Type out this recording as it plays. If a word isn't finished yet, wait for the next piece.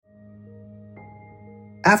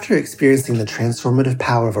After experiencing the transformative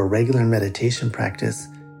power of a regular meditation practice,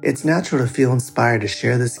 it's natural to feel inspired to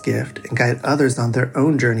share this gift and guide others on their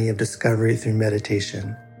own journey of discovery through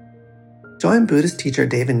meditation. Join Buddhist teacher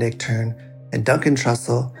David Nichtern and Duncan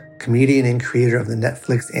Trussell, comedian and creator of the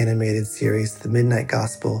Netflix animated series The Midnight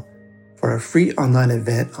Gospel, for a free online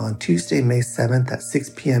event on Tuesday, May 7th at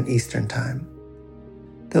 6 p.m. Eastern Time.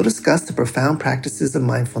 They'll discuss the profound practices of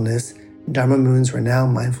mindfulness in Dharma Moon's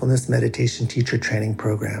renowned mindfulness meditation teacher training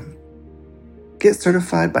program. Get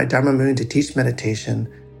certified by Dharma Moon to teach meditation,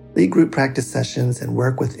 lead group practice sessions, and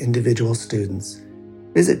work with individual students.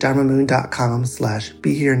 Visit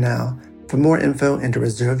dharmamoon.com/beherenow for more info and to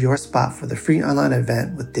reserve your spot for the free online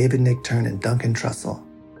event with David Nichtern and Duncan Trussell.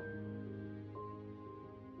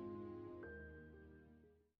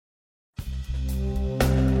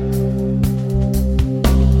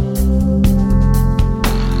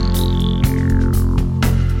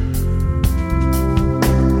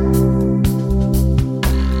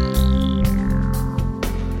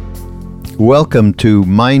 Welcome to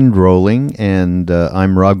Mind Rolling, and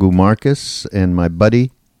I'm Raghu Marcus, and my buddy...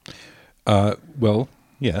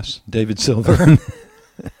 David Silver.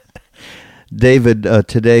 David,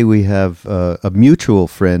 today we have a mutual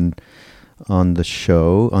friend on the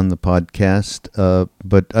show, on the podcast,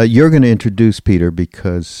 but you're going to introduce Peter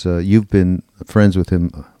because you've been friends with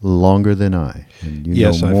him longer than I, and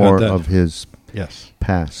you know more of his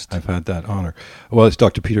past. I've had that honor. Well, it's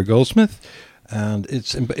Dr. Peter Goldsmith. And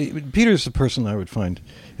Peter's a person I would find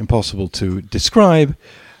impossible to describe.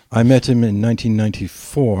 I met him in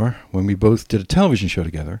 1994 when we both did a television show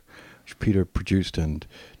together, which Peter produced and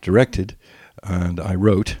directed, and I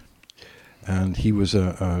wrote. And he was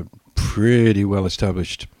a pretty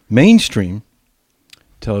well-established mainstream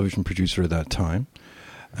television producer at that time.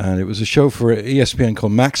 And it was a show for ESPN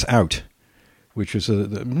called Max Out, which was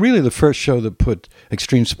really the first show that put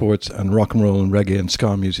extreme sports and rock and roll and reggae and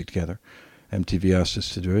ska music together. MTV asked us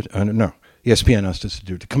to do it. ESPN asked us to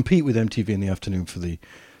do it, to compete with MTV in the afternoon for the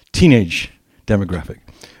teenage demographic.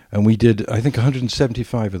 And we did, I think,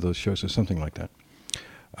 175 of those shows or something like that.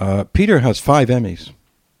 Peter has 5 Emmys,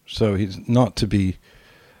 so he's not to be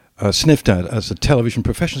sniffed at as a television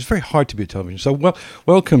professional. It's very hard to be a television. So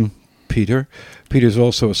welcome, Peter. Peter's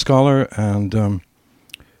also a scholar and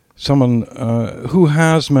someone who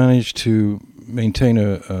has managed to maintain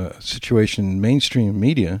a situation in mainstream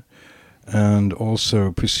media and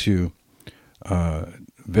also pursue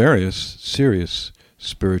various serious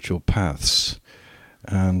spiritual paths.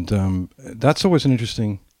 And that's always an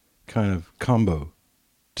interesting kind of combo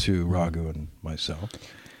to Raghu and myself.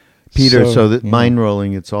 Peter, so that mind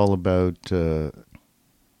rolling, it's all about,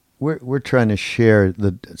 we're trying to share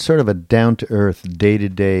the sort of a down-to-earth,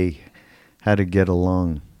 day-to-day, how to get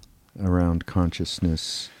along around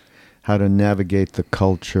consciousness, how to navigate the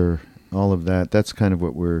culture, all of that. That's kind of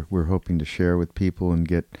what we're hoping to share with people and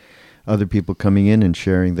get other people coming in and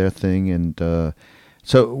sharing their thing. And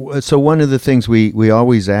so one of the things we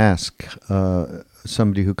always ask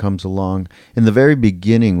somebody who comes along, in the very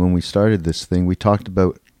beginning when we started this thing, we talked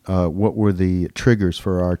about what were the triggers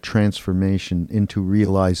for our transformation into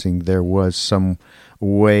realizing there was some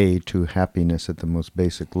way to happiness at the most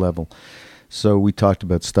basic level. So we talked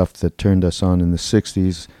about stuff that turned us on in the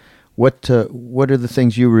 60s. What are the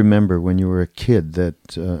things you remember when you were a kid?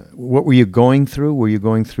 What were you going through? Were you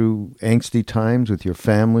going through angsty times with your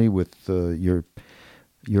family, with your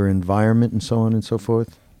environment, and so on and so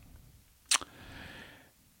forth?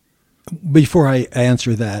 Before I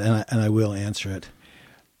answer that, and I will answer it,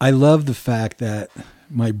 I love the fact that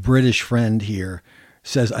my British friend here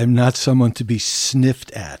says I'm not someone to be sniffed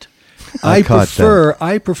at. I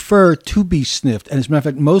prefer to be sniffed. And as a matter of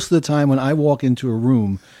fact, most of the time when I walk into a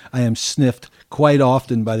room, I am sniffed quite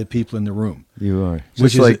often by the people in the room. You are.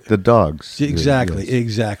 Just like the dogs. Exactly, yes.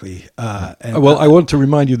 Exactly. I want to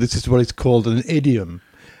remind you this is what it's called an idiom.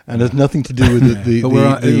 And has nothing to do with the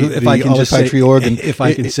olfactory organ. If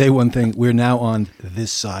I can say one thing, we're now on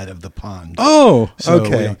this side of the pond. Oh, so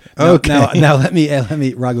okay. Now let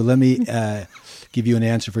me, Raghu, let me give you an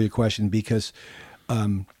answer for your question because...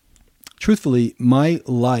 truthfully, my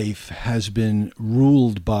life has been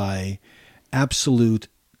ruled by absolute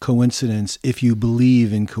coincidence if you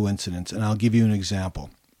believe in coincidence. And I'll give you an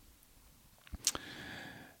example.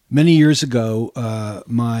 Many years ago,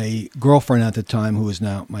 my girlfriend at the time, who is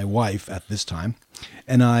now my wife at this time,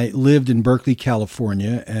 and I lived in Berkeley,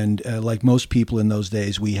 California. And like most people in those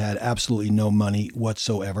days, we had absolutely no money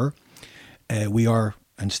whatsoever. We are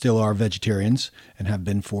and still are vegetarians and have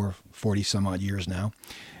been for 40 some odd years now.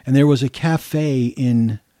 And there was a cafe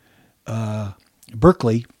in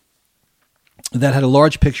Berkeley that had a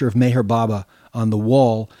large picture of Meher Baba on the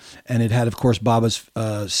wall, and it had, of course, Baba's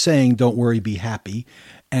saying, "Don't worry, be happy."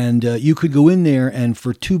 And you could go in there, and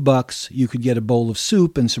for $2, you could get a bowl of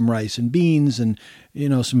soup and some rice and beans and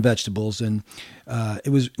some vegetables, and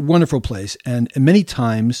it was a wonderful place. And many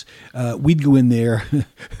times we'd go in there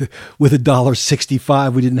with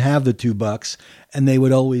 $1.65. We didn't have the $2, and they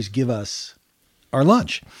would always give us our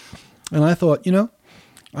lunch. And I thought,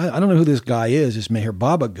 I don't know who this guy is, this Meher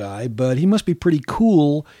Baba guy, but he must be pretty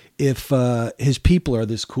cool if his people are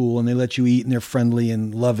this cool and they let you eat and they're friendly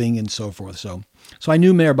and loving and so forth. So I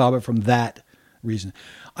knew Meher Baba from that reason.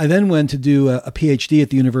 I then went to do a PhD at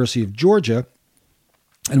the University of Georgia.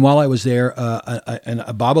 And while I was there,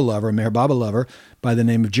 a Baba lover, a Meher Baba lover by the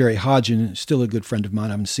name of Jerry Hodgin, still a good friend of mine,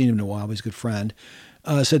 I haven't seen him in a while, but he's a good friend,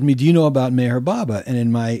 said to me, "Do you know about Meher Baba?" And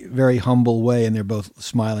in my very humble way, and they're both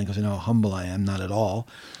smiling because I know how humble I am, not at all,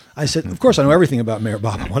 I said, "Of course I know everything about Meher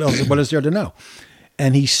Baba. What is there to know?"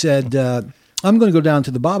 And he said, "I'm going to go down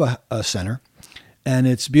to the Baba Center, and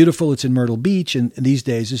it's beautiful. It's in Myrtle Beach, and these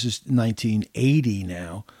days, this is 1980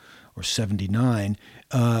 now, or 79,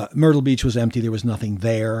 Myrtle Beach was empty. There was nothing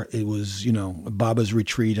there. It was, Baba's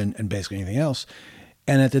retreat and basically anything else.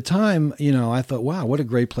 And at the time, I thought, wow, what a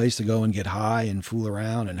great place to go and get high and fool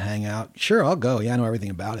around and hang out. Sure, I'll go. Yeah, I know everything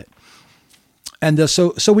about it." And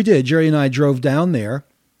so we did. Jerry and I drove down there,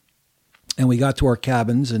 and we got to our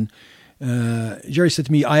cabins, and Jerry said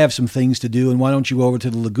to me, "I have some things to do, and why don't you go over to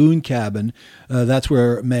the Lagoon cabin? That's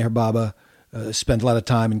where Meher Baba spent a lot of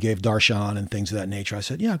time and gave darshan and things of that nature." I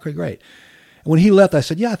said, "Yeah, okay, great." And when he left, I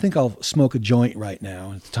said, "Yeah, I think I'll smoke a joint right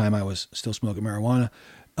now." At the time, I was still smoking marijuana.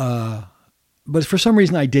 But for some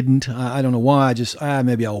reason, I didn't. I don't know why. I just,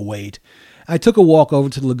 maybe I'll wait. I took a walk over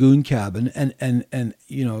to the Lagoon cabin, and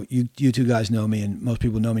you two guys know me, and most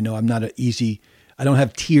people know me, know I'm not I don't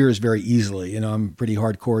have tears very easily. I'm a pretty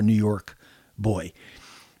hardcore New York boy.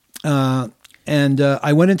 And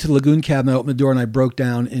I went into the Lagoon cabin, I opened the door, and I broke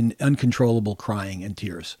down in uncontrollable crying and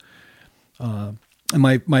tears. And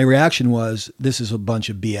my reaction was, "This is a bunch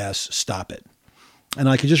of BS, stop it." And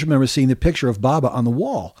I could just remember seeing the picture of Baba on the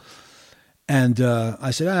wall. And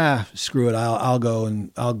I said, screw it, I'll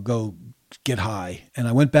go get high. And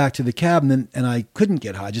I went back to the cabin, and I couldn't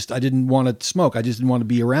get high. I didn't want to smoke. I just didn't want to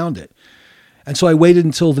be around it. And so I waited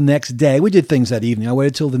until the next day. We did things that evening. I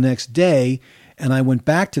waited till the next day, and I went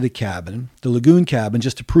back to the cabin, the Lagoon cabin,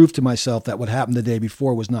 just to prove to myself that what happened the day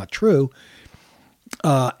before was not true.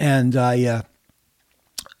 And I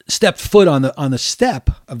stepped foot on the step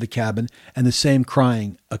of the cabin, and the same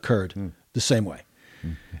crying occurred the same way.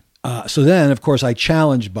 So then, of course, I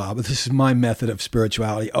challenged Baba. This is my method of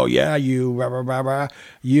spirituality. "Oh yeah, you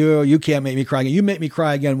can't make me cry again. You make me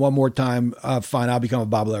cry again one more time, fine, I'll become a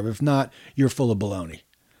Baba lover. If not, you're full of baloney."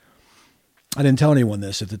 I didn't tell anyone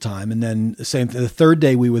this at the time. And then the third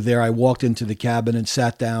day we were there, I walked into the cabin and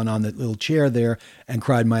sat down on the little chair there and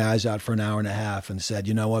cried my eyes out for an hour and a half and said,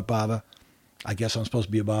 "You know what, Baba? I guess I'm supposed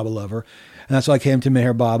to be a Baba lover." And that's why I came to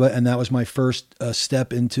Meher Baba, and that was my first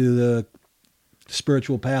step into the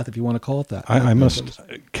spiritual path, if you want to call it that. I must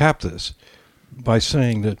cap this by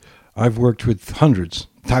saying that I've worked with hundreds,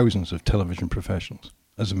 thousands of television professionals,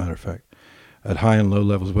 as a matter of fact, at high and low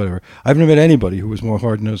levels, whatever. I've never met anybody who was more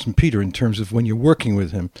hard-nosed than Peter in terms of when you're working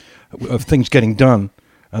with him, of things getting done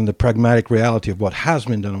and the pragmatic reality of what has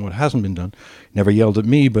been done and what hasn't been done. Never yelled at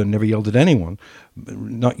me, but never yelled at anyone.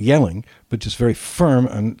 Not yelling, but just very firm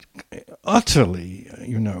and utterly,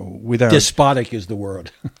 without... Despotic is the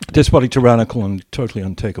word. Despotic, tyrannical, and totally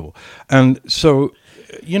untakeable. And so,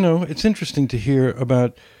 it's interesting to hear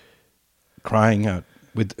about crying out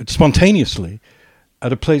spontaneously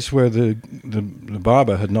at a place where the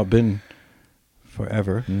Baba had not been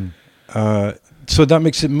forever. So that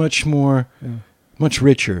makes it much more... much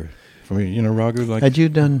richer for me, Raghu. Had you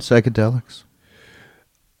done psychedelics?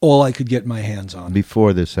 All I could get my hands on.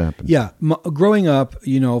 Before this happened? Yeah. Growing up,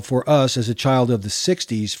 for us as a child of the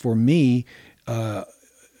 60s, for me, our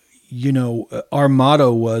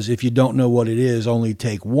motto was, if you don't know what it is, only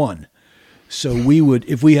take one. So we would,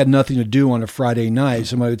 if we had nothing to do on a Friday night,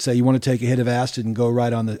 somebody would say, "You want to take a hit of acid and go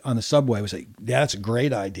ride on the subway?" I would say, "Yeah, that's a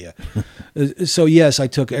great idea." So yes, I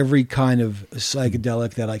took every kind of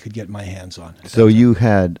psychedelic that I could get my hands on. So you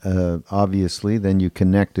had, obviously, then you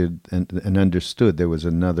connected and understood there was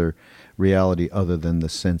another reality other than the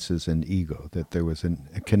senses and ego, that there was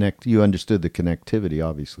you understood the connectivity,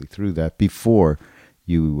 obviously, through that before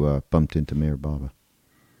you bumped into Meher Baba.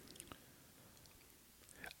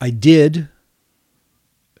 I did.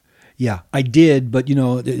 Yeah, I did, but to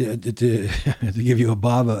give you a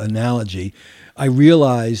Baba analogy, I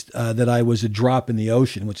realized that I was a drop in the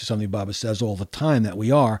ocean, which is something Baba says all the time that we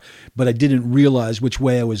are, but I didn't realize which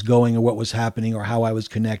way I was going or what was happening or how I was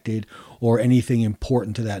connected or anything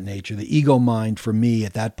important to that nature. The ego mind for me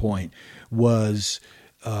at that point was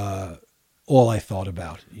all I thought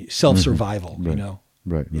about, self-survival,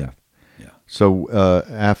 Right. Yeah. So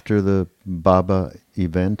after the Baba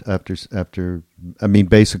event,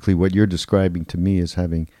 basically what you're describing to me is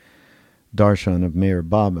having darshan of Meher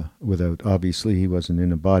Baba. Obviously he wasn't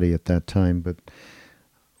in a body at that time, but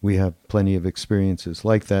we have plenty of experiences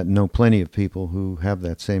like that. Know plenty of people who have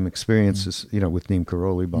that same experiences. With Neem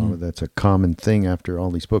Karoli Baba, that's a common thing after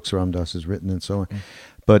all these books Ram Dass has written and so on.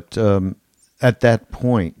 But at that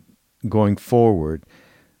point, going forward,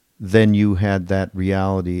 then you had that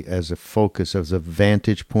reality as a focus, as a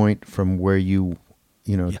vantage point from where you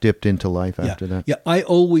dipped into life after that. Yeah, I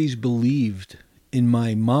always believed in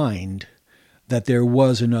my mind that there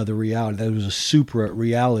was another reality, that it was a supra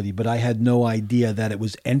reality, but I had no idea that it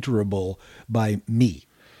was enterable by me.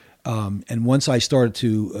 And once I started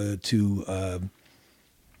to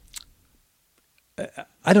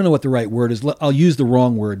I don't know what the right word is. I'll use the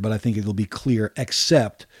wrong word, but I think it'll be clear,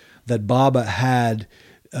 accept that Baba had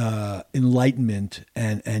enlightenment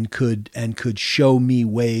and could show me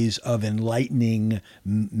ways of enlightening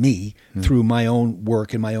me through my own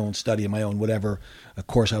work and my own study and my own whatever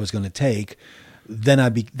course I was going to take. Then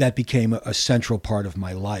that became a central part of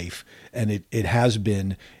my life, and it has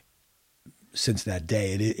been since that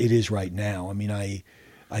day. It is right now. I mean, I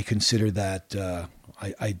consider that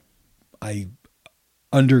I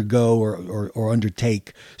undergo or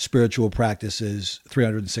undertake spiritual practices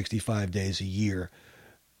 365 days a year.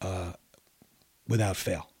 Without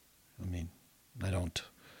fail. I mean, I don't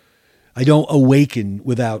awaken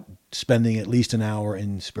without spending at least an hour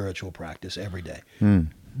in spiritual practice every day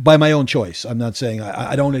by my own choice. I'm not saying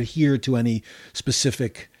I don't adhere to any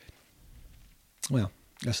specific, well,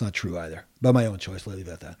 that's not true either. By my own choice, let me leave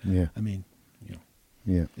it at that. Yeah. I mean,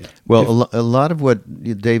 Yeah. Well, a lot of what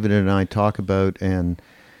David and I talk about and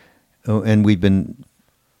we've been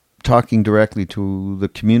talking directly to the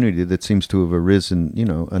community that seems to have arisen,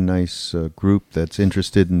 a nice group that's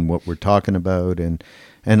interested in what we're talking about. And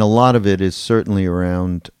a lot of it is certainly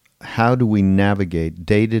around how do we navigate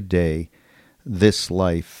day to day this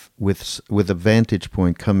life with a vantage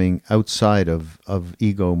point coming outside of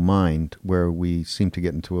ego mind, where we seem to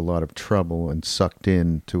get into a lot of trouble and sucked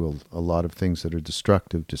into a lot of things that are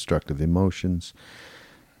destructive emotions,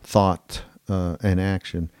 thought, and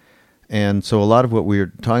action. And so a lot of what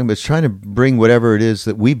we're talking about is trying to bring whatever it is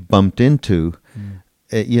that we bumped into,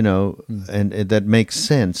 and that makes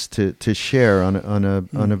sense to share on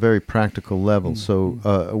a very practical level.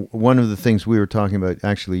 So one of the things we were talking about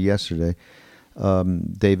actually yesterday,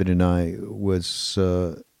 David and I, was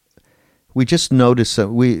we just noticed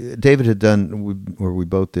that David had done, or we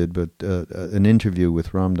both did, but an interview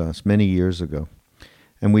with Ram Dass many years ago,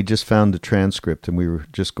 and we just found the transcript and we were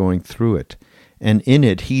just going through it. And in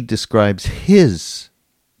it, he describes his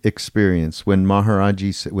experience when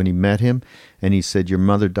Maharaji, when he met him, and he said, "Your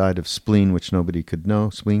mother died of spleen, which nobody could know,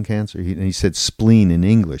 spleen cancer." And he said spleen in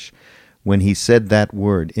English. When he said that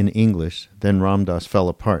word in English, then Ram Dass fell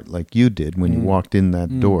apart, like you did when you walked in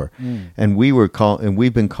that door. And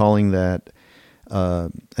we've been calling that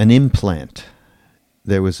an implant.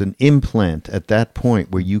 There was an implant at that point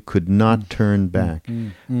where you could not turn back.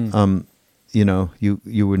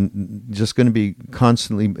 You were just going to be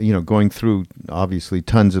constantly, going through obviously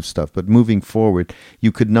tons of stuff, but moving forward,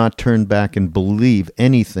 you could not turn back and believe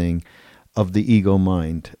anything of the ego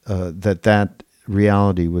mind, that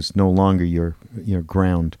reality was no longer your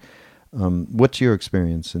ground. What's your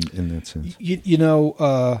experience in that sense?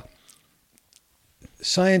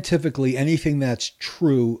 Scientifically, anything that's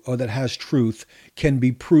true or that has truth can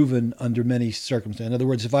be proven under many circumstances. In other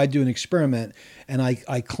words, if I do an experiment and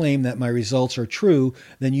I claim that my results are true,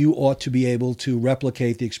 then you ought to be able to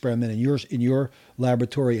replicate the experiment in your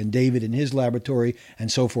laboratory and David in his laboratory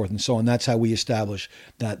and so forth and so on. That's how we establish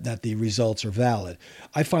that the results are valid.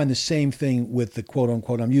 I find the same thing with the quote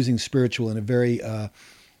unquote, I'm using spiritual in a very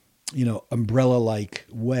umbrella-like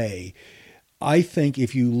way. I think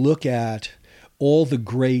if you look at all the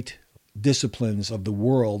great disciplines of the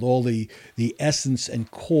world, all the essence and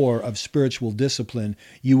core of spiritual discipline,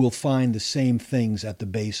 you will find the same things at the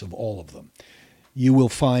base of all of them. You will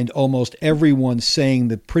find almost everyone saying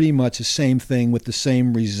pretty much the same thing with the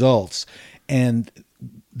same results. And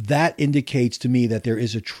that indicates to me that there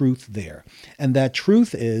is a truth there. And that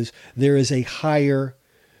truth is there is a higher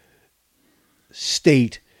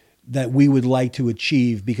state that we would like to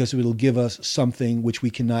achieve because it'll give us something which we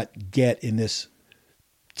cannot get in this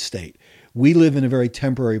state. We live in a very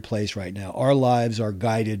temporary place right now. Our lives are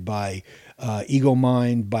guided by ego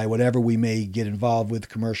mind, by whatever we may get involved with,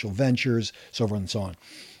 commercial ventures, so forth and so on.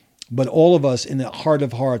 But all of us in the heart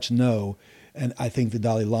of hearts know, and I think the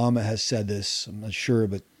Dalai Lama has said this, I'm not sure,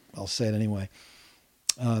 but I'll say it anyway.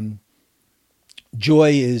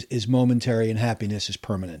 Joy is momentary and happiness is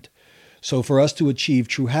permanent. So for us to achieve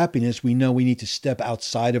true happiness, we know we need to step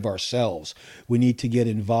outside of ourselves. We need to get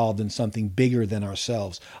involved in something bigger than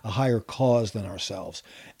ourselves, a higher cause than ourselves.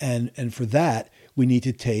 And for that, we need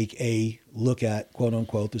to take a look at, quote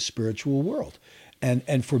unquote, the spiritual world.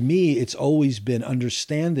 And for me, it's always been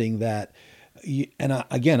understanding that,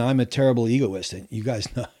 again, I'm a terrible egoist, and you guys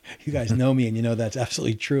know me, and you know that's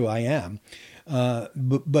absolutely true. I am.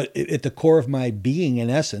 But at the core of my being,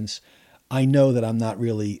 in essence, I know that I'm not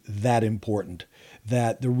really that important,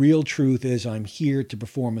 that the real truth is I'm here to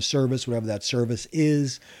perform a service, whatever that service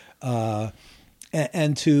is, and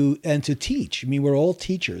to teach. I mean, we're all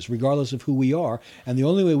teachers, regardless of who we are. And the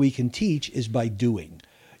only way we can teach is by doing.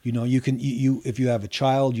 You know, if you have a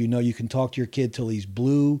child, you know, you can talk to your kid till he's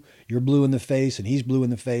blue, you're blue in the face and he's blue in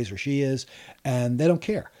the face, or she is, and they don't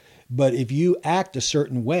care. But if you act a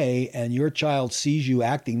certain way and your child sees you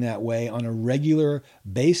acting that way on a regular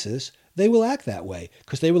basis, they will act that way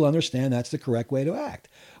because they will understand that's the correct way to act.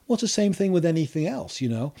 Well, it's the same thing with anything else, you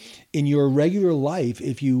know. In your regular life,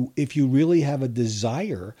 if you really have a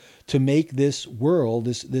desire to make this world,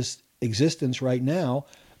 this existence right now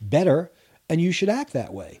better, and you should act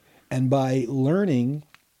that way. And by learning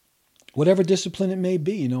whatever discipline it may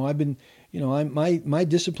be, you know, I've been, you know, my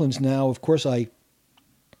disciplines now, of course, I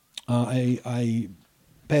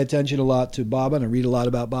pay attention a lot to Baba and I read a lot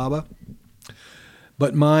about Baba.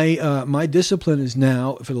 But my discipline is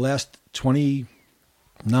now, for the last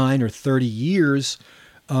 29 or 30 years,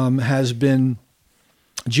 has been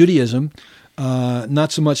Judaism,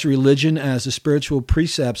 not so much religion as the spiritual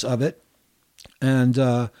precepts of it. And,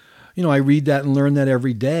 you know, I read that and learn that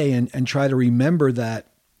every day and try to remember that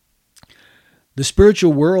the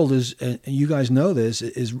spiritual world is, and you guys know this,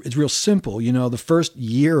 is real simple. You know, the first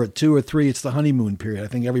year or two or three, it's the honeymoon period. I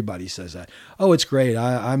think everybody says that. Oh, it's great.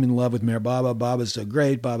 I'm in love with Meher Baba. Baba's so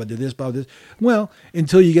great. Baba did this, Baba did this. Well,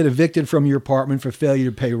 until you get evicted from your apartment for failure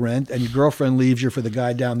to pay rent and your girlfriend leaves you for the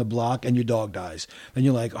guy down the block and your dog dies. And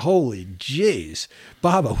you're like, holy jeez,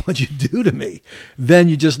 Baba, what'd you do to me? Then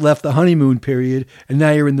you just left the honeymoon period and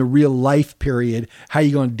now you're in the real life period. How are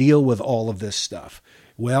you going to deal with all of this stuff?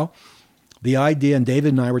 Well, the idea, and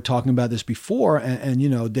David and I were talking about this before, and you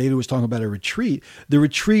know, David was talking about a retreat. The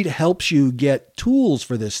retreat helps you get tools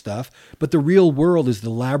for this stuff, but the real world is the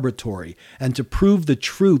laboratory. And to prove the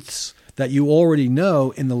truths that you already know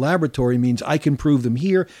in the laboratory means I can prove them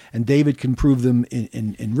here, and David can prove them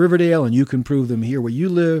in Riverdale, and you can prove them here where you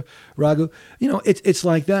live, Raghu. You know, it's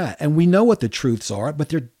like that. And we know what the truths are, but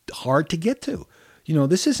they're hard to get to. You know,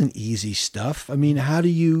 this isn't easy stuff. I mean, how do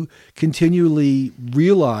you continually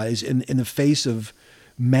realize in the face of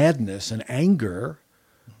madness and anger,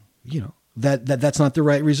 you know, that's not the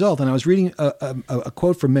right result? And I was reading a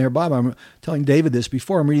quote from Meher Baba. I'm telling David this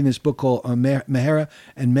before. I'm reading this book called Meher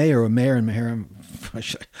and Meher, or Meher and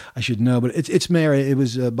Meher. I should know, but it's Meher. It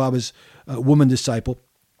was Baba's woman disciple,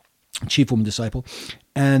 chief woman disciple.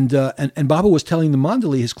 And Baba was telling the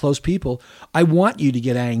Mandali, his close people, I want you to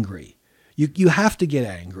get angry. You have to get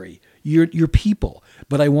angry. You're people,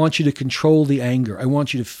 but I want you to control the anger. I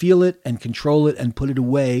want you to feel it and control it and put it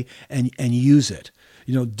away and use it.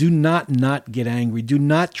 You know, do not get angry. Do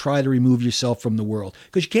not try to remove yourself from the world,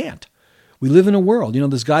 because you can't. We live in a world. You know,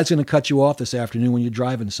 this guy's going to cut you off this afternoon when you're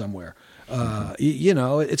driving somewhere. You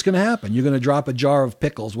know, it's going to happen. You're going to drop a jar of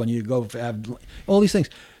pickles when you go have all these things.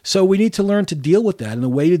 So we need to learn to deal with that. And the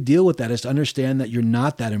way to deal with that is to understand that you're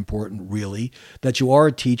not that important, really, that you are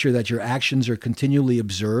a teacher, that your actions are continually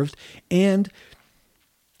observed. And,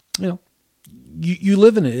 you know, you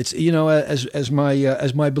live in it. It's, you know, as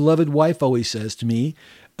my beloved wife always says to me,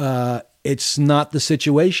 it's not the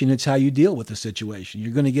situation, it's how you deal with the situation.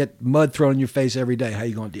 You're going to get mud thrown in your face every day. How are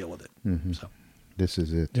you going to deal with it? Mm-hmm. So. This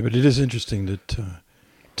is it. Yeah, but it is interesting that,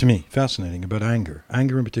 to me, fascinating about anger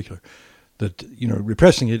in particular, that, you know,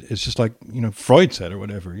 repressing it is just like, you know, Freud said or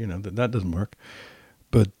whatever, you know, that doesn't work.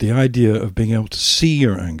 But the idea of being able to see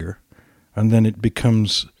your anger, and then it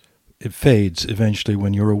fades eventually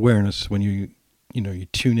when your awareness, when you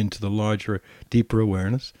tune into the larger, deeper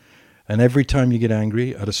awareness. And every time you get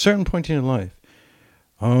angry, at a certain point in your life,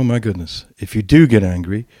 oh my goodness, if you do get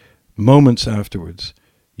angry, moments afterwards,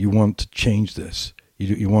 you want to change this.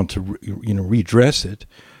 You want to redress it,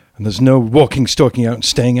 And there's no stalking out and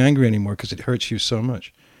staying angry anymore because it hurts you so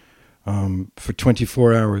much. For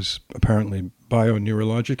 24 hours, apparently,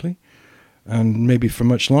 bioneurologically, and maybe for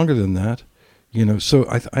much longer than that. So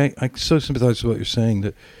I so sympathize with what you're saying,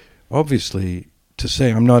 that obviously to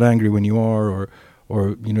say I'm not angry when you are,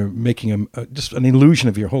 or making just an illusion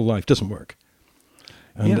of your whole life doesn't work.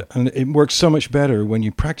 And it works so much better when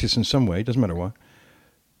you practice in some way, it doesn't matter what,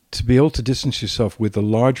 to be able to distance yourself with the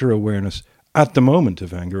larger awareness at the moment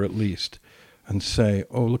of anger at least, and say,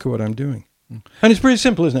 oh, look at what I'm doing. And it's pretty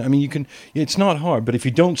simple, isn't it? I mean, it's not hard, but if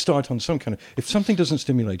you don't start on if something doesn't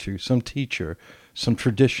stimulate you, some teacher, some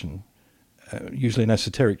tradition, usually an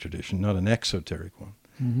esoteric tradition, not an exoteric one.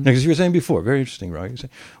 Mm-hmm. Because you were saying before, very interesting, right? You say,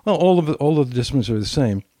 well, all of the disciplines are the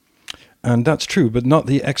same. And that's true, but not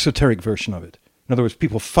the exoteric version of it. In other words,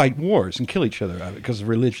 people fight wars and kill each other out of it because of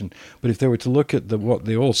religion. But if they were to look at what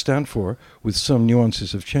they all stand for with some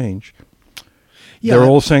nuances of change, they're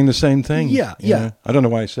all saying the same thing. Yeah. I don't know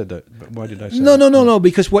why I said that, but why did I say that? No,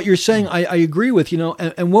 because what you're saying, I agree with,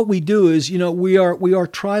 and what we do is, we are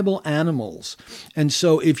tribal animals. And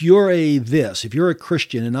so if you're if you're a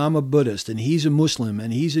Christian and I'm a Buddhist and he's a Muslim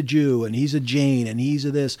and he's a Jew and he's a Jain and he's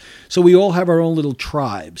a this, so we all have our own little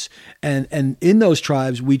tribes. And in those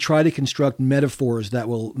tribes, we try to construct metaphors that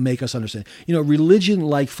will make us understand. Religion,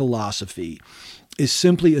 like philosophy, is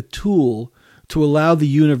simply a tool to allow the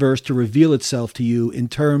universe to reveal itself to you in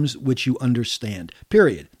terms which you understand,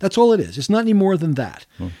 period. That's all it is. It's not any more than that.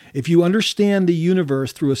 If you understand the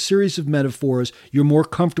universe through a series of metaphors, you're more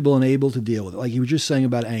comfortable and able to deal with it. Like you were just saying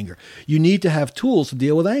about anger. You need to have tools to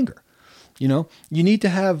deal with anger. You need to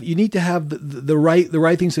have the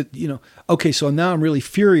right things that, okay, so now I'm really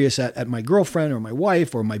furious at my girlfriend or my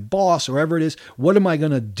wife or my boss or whoever it is. What am I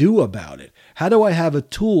going to do about it? How do I have a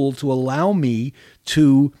tool to allow me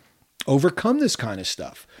to overcome this kind of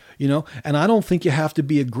stuff, and I don't think you have to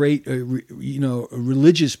be a great, a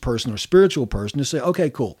religious person or spiritual person to say, okay,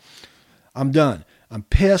 cool, I'm done. I'm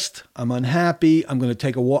pissed. I'm unhappy. I'm going to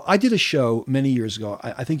take a walk. I did a show many years ago.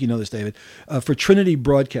 I think you know this, David, for Trinity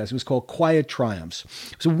Broadcast. It was called Quiet Triumphs.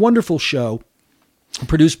 It was a wonderful show.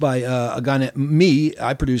 Produced by a guy named me.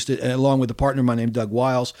 I produced it along with a partner of mine named Doug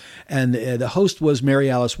Wiles. And the host was Mary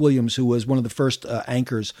Alice Williams, who was one of the first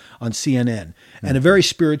anchors on CNN. And a very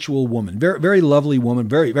spiritual woman, very, very lovely woman,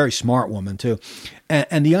 very, very smart woman too.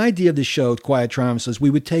 And the idea of the show, Quiet Triumphs, is we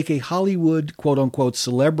would take a Hollywood, quote unquote,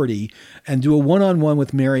 celebrity and do a one-on-one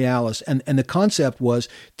with Mary Alice. And the concept was,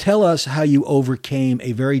 tell us how you overcame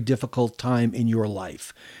a very difficult time in your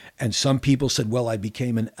life. And some people said, well, I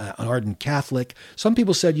became an ardent Catholic. Some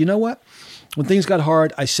people said, you know what? When things got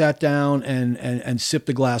hard, I sat down and sipped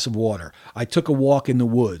a glass of water. I took a walk in the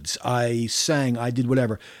woods. I sang. I did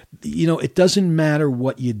whatever. It doesn't matter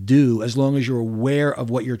what you do as long as you're aware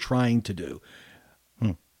of what you're trying to do.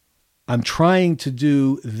 I'm trying to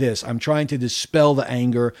do this. I'm trying to dispel the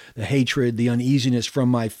anger, the hatred, the uneasiness from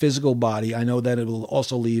my physical body. I know that it will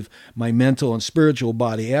also leave my mental and spiritual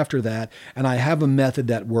body after that. And I have a method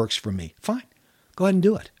that works for me. Fine. Go ahead and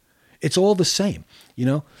do it. It's all the same.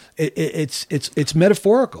 It's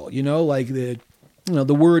metaphorical, like the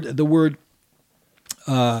word,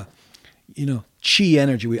 chi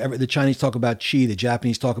energy. The Chinese talk about chi, the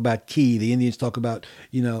Japanese talk about ki, the Indians talk about,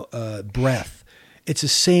 breath. It's the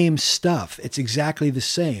same stuff. It's exactly the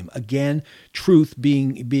same. Again, truth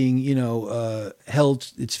being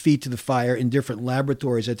held its feet to the fire in different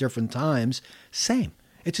laboratories at different times. Same.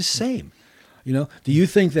 It's the same. Do you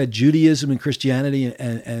think that Judaism and Christianity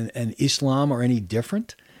and Islam are any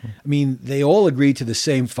different? I mean, they all agree to the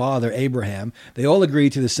same father, Abraham. They all agree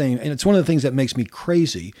to the same, and it's one of the things that makes me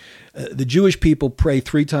crazy. The Jewish people pray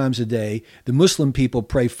 3 times a day. The Muslim people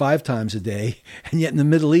pray 5 times a day. And yet in the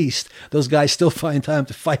Middle East, those guys still find time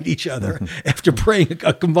to fight each other after praying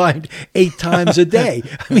a combined 8 times a day.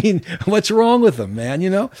 I mean, what's wrong with them, man?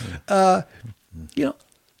 It's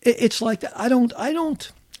like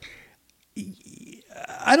that.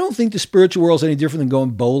 I don't think the spiritual world is any different than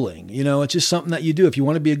going bowling. It's just something that you do. If you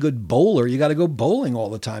want to be a good bowler, you got to go bowling all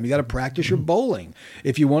the time. You got to practice your bowling.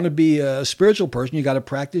 If you want to be a spiritual person, you got to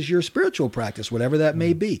practice your spiritual practice, whatever that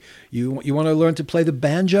may be. You want to learn to play the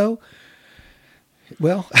banjo?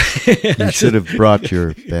 Well, you should have brought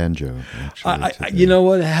your banjo. You know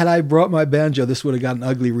what? Had I brought my banjo, this would have gotten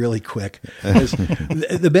ugly really quick.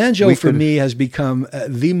 The banjo for me has become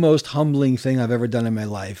the most humbling thing I've ever done in my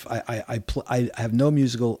life. I have no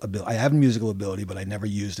musical ability. I have musical ability, but I never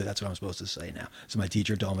used it. That's what I'm supposed to say now. So my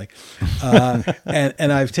teacher told me.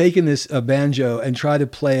 And I've taken this banjo and tried to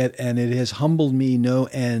play it, and it has humbled me no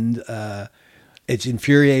end. It's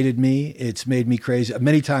infuriated me. It's made me crazy.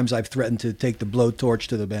 Many times I've threatened to take the blowtorch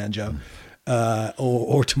to the banjo.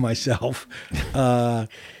 or to myself.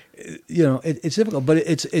 It's difficult, but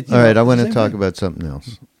it's all right. I want to talk about something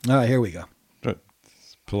else. All right, here we go.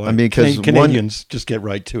 Polite. I mean, because Canadians just get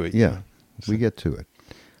right to it. Yeah, we get to it.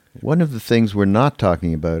 One of the things we're not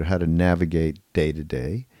talking about how to navigate day to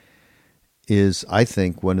day is, I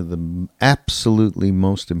think, one of the absolutely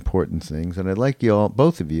most important things. And I'd like you all,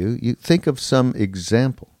 both of you think of some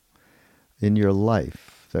example in your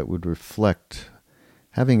life that would reflect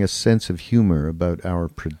having a sense of humor about our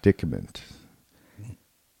predicament.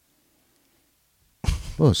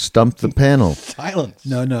 Oh, stump the panel. Silence.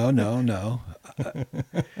 No.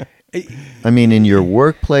 I mean, in your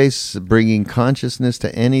workplace, bringing consciousness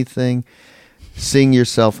to anything, seeing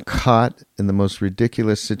yourself caught in the most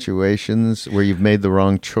ridiculous situations where you've made the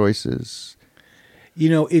wrong choices.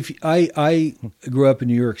 If I grew up in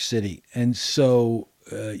New York City, and so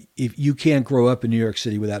if you can't grow up in New York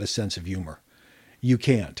City without a sense of humor, you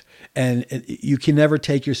can't. And you can never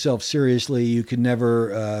take yourself seriously. You can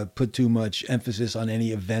never put too much emphasis on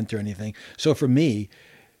any event or anything. So for me,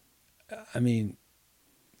 I mean,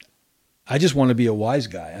 I just want to be a wise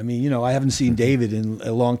guy. I mean, I haven't seen David in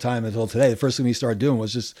a long time until today. The first thing we started doing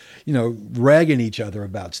was just, ragging each other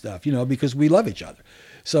about stuff, because we love each other.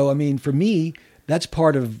 So, I mean, for me, that's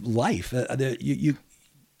part of life. I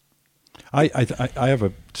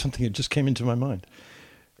have something that just came into my mind.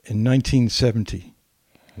 In 1970,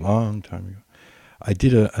 long time ago, I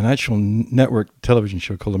did an actual network television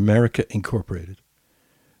show called America Incorporated.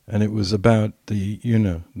 And it was about the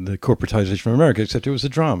corporatization of America, except it was a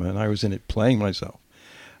drama, and I was in it playing myself.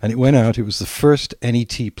 And it went out. It was the first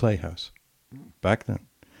NET playhouse back then.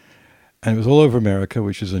 And it was all over America,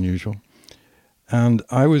 which is unusual. And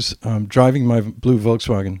I was driving my blue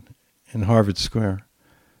Volkswagen in Harvard Square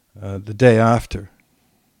the day after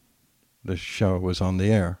the show was on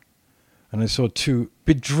the air. And I saw two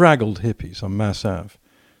bedraggled hippies on Mass Ave,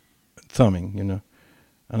 thumbing,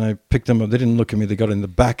 And I picked them up. They didn't look at me. They got in the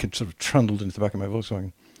back and sort of trundled into the back of my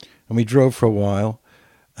Volkswagen. And we drove for a while.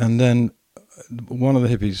 And then one of the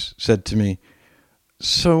hippies said to me,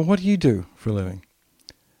 "So what do you do for a living?"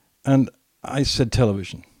 And I said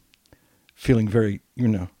television, feeling very,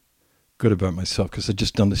 good about myself because I'd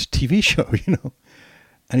just done this TV show,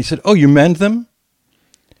 And he said, "Oh, you mend them?"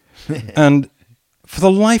 And for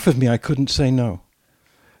the life of me, I couldn't say no.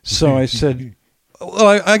 So I said,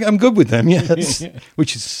 "Well, I'm good with them, yes."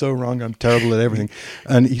 Which is so wrong. I'm terrible at everything.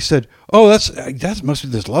 And he said, "Oh, that must be.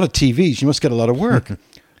 There's a lot of TVs. You must get a lot of work."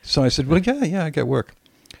 So I said, "Well, yeah, I get work."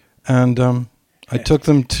 And I took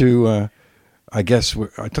them to, I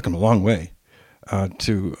took them a long way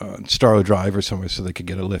to Starlow Drive or somewhere so they could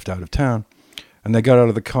get a lift out of town. And they got out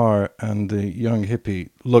of the car, and the young hippie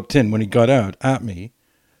looked in when he got out at me,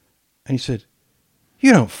 and he said,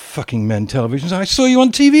 "You don't fucking mend televisions. I saw you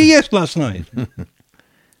on TV last night."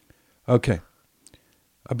 Okay.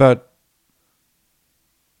 About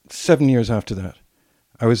 7 years after that,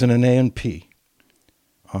 I was in an A&P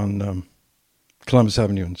on Columbus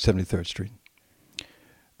Avenue and 73rd Street.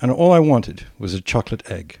 And all I wanted was a chocolate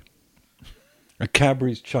egg. A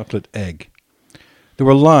Cadbury's chocolate egg. There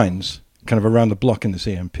were lines kind of around the block in this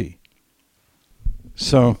A&P.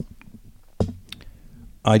 So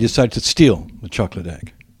I decided to steal the chocolate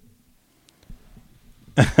egg.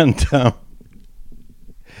 And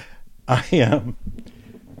I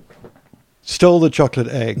stole the chocolate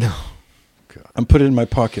egg and put it in my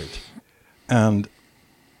pocket. And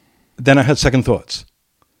then I had second thoughts.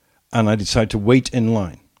 And I decided to wait in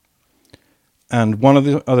line. And one of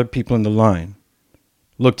the other people in the line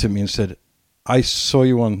looked at me and said, "I saw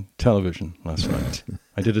you on television last night.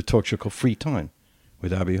 I did a talk show called Free Time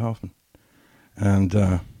with Abby Hoffman." And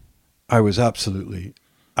I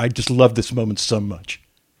just loved this moment so much.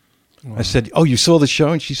 Wow. I said, "Oh, you saw the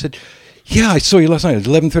show?" And she said, "Yeah, I saw you last night at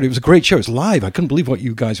 11:30. It was a great show. It was live. I couldn't believe what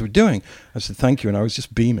you guys were doing." I said, "Thank you." And I was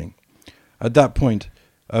just beaming. At that point,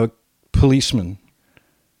 a policeman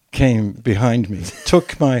came behind me,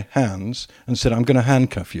 took my hands, and said, "I'm going to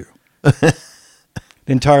handcuff you."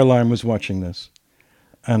 The entire line was watching this.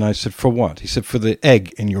 And I said, "For what?" He said, "For the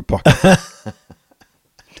egg in your pocket."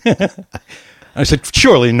 I said,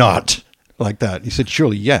 "Surely not," like that. He said,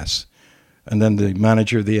 "Surely yes." And then the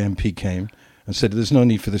manager of the MP came and said, "There's no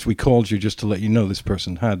need for this. We called you just to let you know this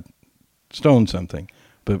person had stolen something,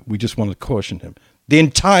 but we just want to caution him." The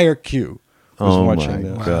entire queue was watching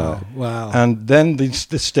this. Wow. And then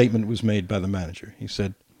this statement was made by the manager. He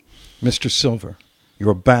said, "Mr. Silver,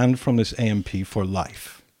 you're banned from this AMP for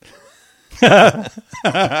life."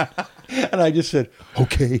 And I just said,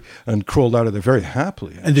 "Okay," and crawled out of there very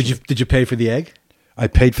happily. And did you pay for the egg? I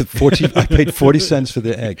paid 40 cents for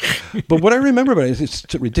the egg. But what I remember about it is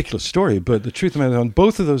it's a ridiculous story, but the truth of the matter, on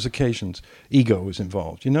both of those occasions, ego was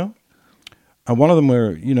involved, you know? And one of them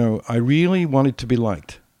where, you know, I really wanted to be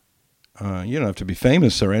liked. You don't have to be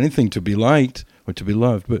famous or anything to be liked or to be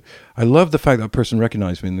loved, but I loved the fact that person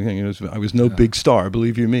recognized me. And, you know, I was no big star,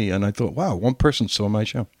 believe you me. And I thought, wow, one person saw my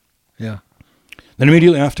show. Yeah. Then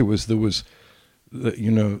immediately afterwards, there was,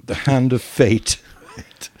 the hand of fate.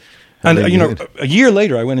 And, a year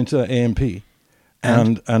later, I went into AMP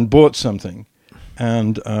and bought something.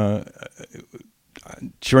 And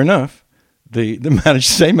sure enough, the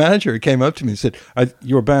same manager came up to me and said,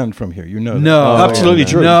 "You're banned from here. You know that." No, absolutely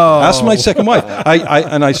true. No, ask my second wife.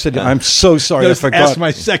 I said, "I'm so sorry, I forgot." Ask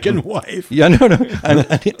my second wife. Yeah, no.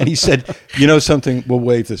 And he said, "You know something? We'll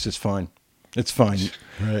waive this. It's fine. It's fine."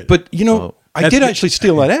 Right. But I did actually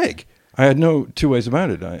steal that egg. I had no two ways about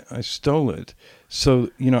it. I stole it. So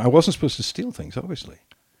I wasn't supposed to steal things. Obviously,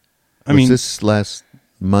 Was this last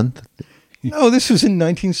month? No, this was in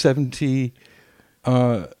 1970.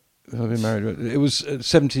 I've been married. It was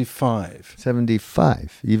 75.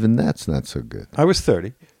 75. Even that's not so good. I was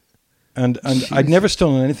 30, and I'd never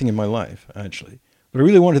stolen anything in my life, actually. But I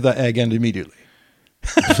really wanted that egg and immediately.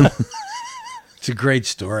 It's a great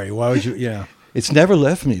story. Why would you? Yeah. It's never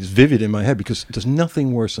left me. It's vivid in my head because there's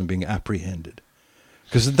nothing worse than being apprehended.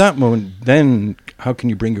 Because at that moment, then how can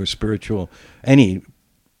you bring your spiritual any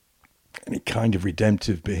kind of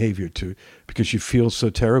redemptive behavior to? Because you feel so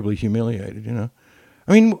terribly humiliated. I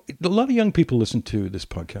mean, a lot of young people listen to this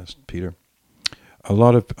podcast, Peter. A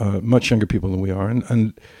lot of much younger people than we are,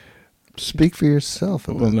 and speak for yourself.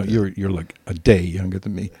 Well, no, you're like a day younger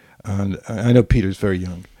than me, and I know Peter's very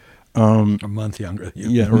young. A month younger.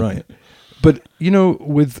 Yeah, right. But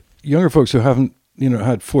with younger folks who haven't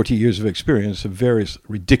had 40 years of experience of various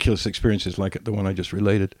ridiculous experiences like the one I just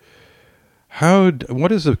related,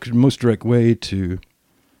 what is the most direct way to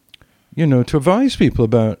to advise people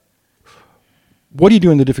about? What do you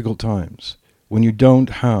do in the difficult times when you don't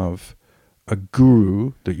have a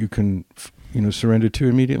guru that you can, surrender to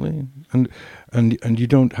immediately, and you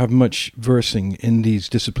don't have much versing in these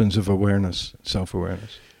disciplines of awareness,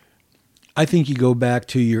 self-awareness? I think you go back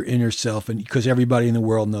to your inner self, and because everybody in the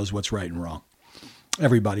world knows what's right and wrong.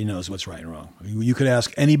 Everybody knows what's right and wrong. You could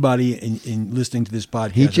ask anybody in listening to this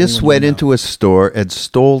podcast. He just went into a store and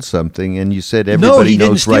stole something, and you said everybody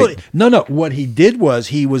knows right. No. What he did was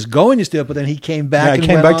he was going to steal, but then he came back. Yeah, and I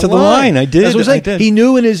came went back to the line. I did. That's what I'm saying. I did. He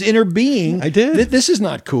knew in his inner being. I did. This is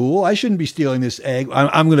not cool. I shouldn't be stealing this egg.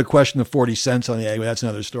 I'm going to question the 40 cents on the egg. But that's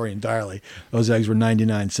another story entirely. Those eggs were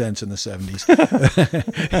 99 cents in the 70s.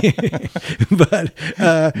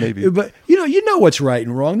 But maybe. But you know what's right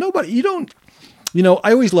and wrong.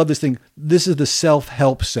 I always love this thing. This is the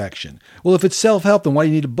self-help section. Well, if it's self-help, then why do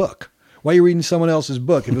you need a book? Why are you reading someone else's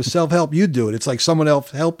book? If it's self-help, you do it. It's like someone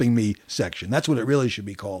else helping me section. That's what it really should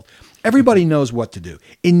be called. Everybody knows what to do.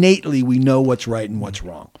 Innately, we know what's right and what's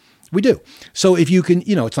wrong. We do. So if you can,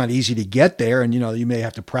 it's not easy to get there, and, you may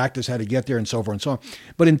have to practice how to get there and so forth and so on.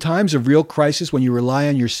 But in times of real crisis, when you rely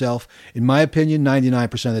on yourself, in my opinion,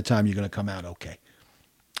 99% of the time, you're going to come out okay.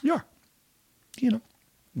 You are.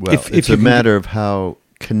 Well, it's a matter of how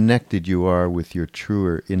connected you are with your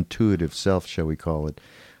truer intuitive self, shall we call it,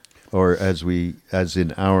 or as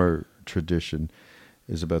in our tradition,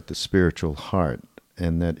 is about the spiritual heart,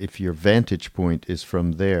 and that if your vantage point is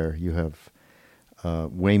from there, you have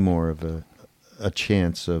way more of a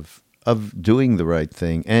chance of doing the right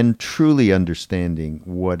thing and truly understanding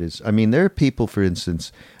what is. I mean, there are people, for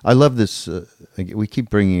instance, I love this. We keep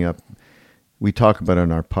bringing up. We talk about it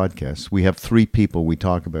on our podcast. We have 3 people we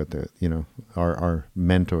talk about that, our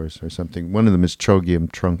mentors or something. One of them is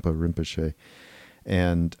Chogyam Trungpa Rinpoche,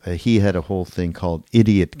 and he had a whole thing called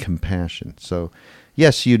idiot compassion. So,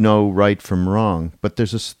 yes, right from wrong, but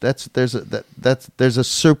there's a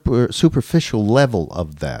superficial level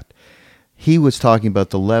of that. He was talking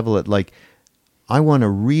about the level at I want to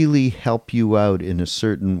really help you out in a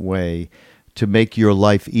certain way to make your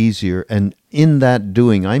life easier, and in that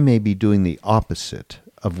doing, I may be doing the opposite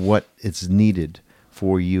of what is needed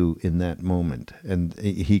for you in that moment. And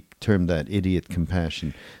he termed that idiot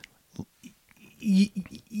compassion.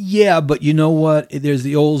 Yeah, but you know what? There's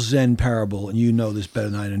the old Zen parable, and you know this better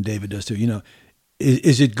than I do, and David does too.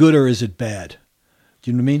 Is it good or is it bad?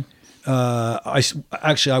 Do you know what I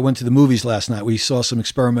mean? I went to the movies last night. We saw some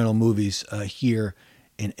experimental movies here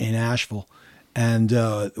in Asheville. And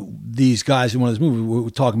these guys in one of those movies were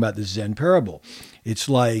talking about the Zen parable. It's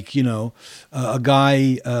like, a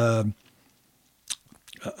guy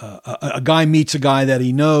a guy meets a guy that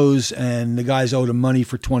he knows, and the guy's owed him money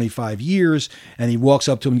for 25 years, and he walks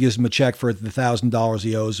up to him and gives him a check for the $1,000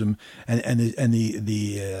 he owes him, and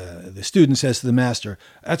the student says to the master,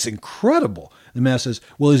 "That's incredible." The master says,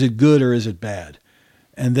 "Well, is it good or is it bad?"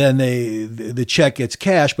 And then the check gets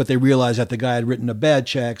cashed, but they realize that the guy had written a bad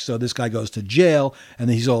check, so this guy goes to jail, and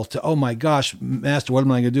he's all, "Oh my gosh, master, what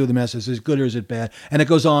am I going to do?" The master says, "Is it good or is it bad?" And it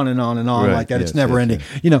goes on and on and on Right. like that. Yes, It's never yes, ending.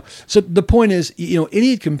 yes. So the point is,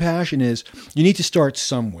 idiot compassion is you need to start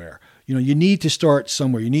somewhere. You need to start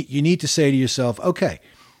somewhere. You need to say to yourself, okay,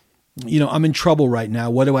 I'm in trouble right now.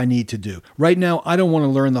 What do I need to do? Right now, I don't want to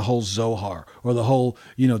learn the whole Zohar or the whole,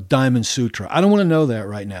 Diamond Sutra. I don't want to know that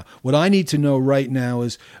right now. What I need to know right now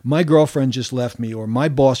is my girlfriend just left me, or my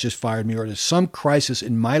boss just fired me, or there's some crisis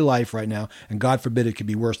in my life right now, and God forbid it could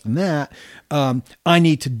be worse than that. I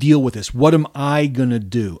need to deal with this. What am I going to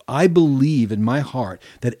do? I believe in my heart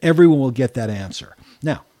that everyone will get that answer.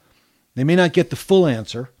 Now, they may not get the full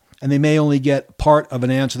answer, and they may only get part of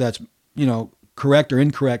an answer that's, correct or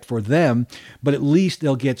incorrect for them, but at least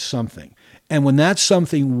they'll get something. And when that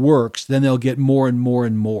something works, then they'll get more and more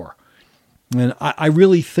and more. And I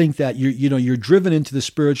really think that you're driven into the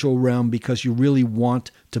spiritual realm because you really want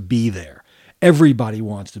to be there. Everybody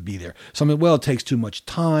wants to be there. It takes too much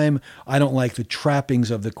time. I don't like the trappings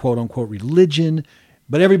of the quote unquote religion,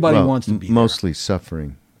 but everybody wants to be there. Mostly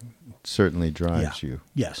suffering certainly drives you.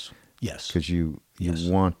 Yes. Because you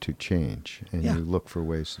want to change, and you look for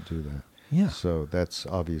ways to do that. Yeah. So that's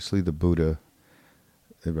obviously the Buddha,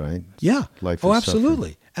 right? Yeah. Life Oh, is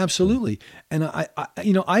absolutely. suffering. Absolutely. And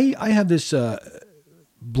I have this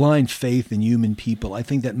blind faith in human people. I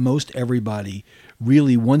think that most everybody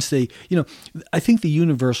really, once they, I think the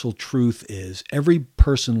universal truth is every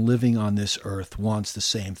person living on this earth wants the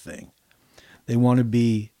same thing. They want to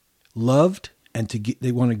be loved, and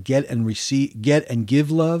they want to get and give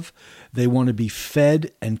love. They want to be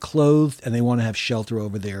fed and clothed, and they want to have shelter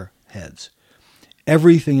over their heads.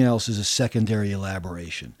 Everything else is a secondary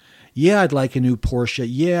elaboration. Yeah, I'd like a new Porsche.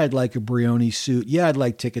 Yeah, I'd like a Brioni suit. Yeah, I'd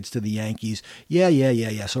like tickets to the Yankees. Yeah,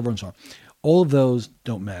 so on and so on. All of those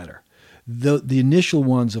don't matter. The initial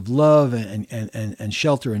ones of love and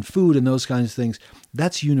shelter and food and those kinds of things,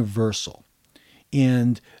 that's universal.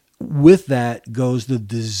 And with that goes the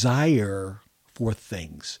desire for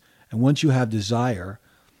things. And once you have desire,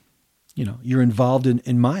 you're involved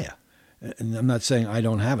in Maya. And I'm not saying I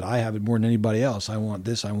don't have it. I have it more than anybody else. I want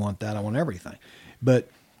this, I want that, I want everything. But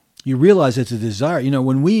you realize it's a desire.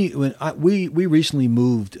 When we recently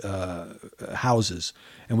moved houses,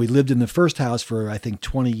 and we lived in the first house for, I think,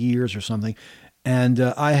 20 years or something. And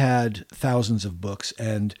I had thousands of books,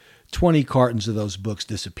 and 20 cartons of those books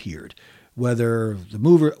disappeared. Whether the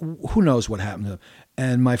mover, who knows what happened to them.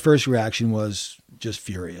 And my first reaction was just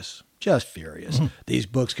furious. Mm-hmm. These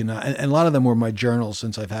books cannot, and a lot of them were my journals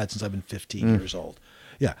since I've been 15 years old.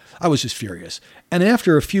 Yeah, I was just furious. And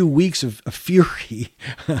after a few weeks of fury,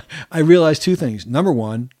 I realized two things. Number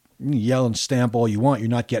one, you can yell and stamp all you want. You're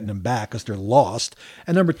not getting them back because they're lost.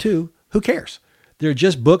 And number two, who cares? They're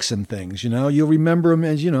just books and things, You'll remember them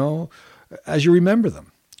as you remember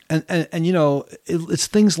them. And it's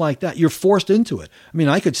things like that. You're forced into it. I mean,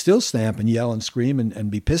 I could still stamp and yell and scream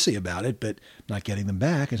and be pissy about it, but not getting them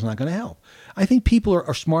back is not going to help. I think people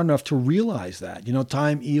are smart enough to realize that.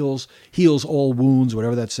 Time heals all wounds,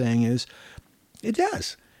 whatever that saying is. It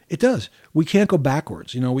does. It does. We can't go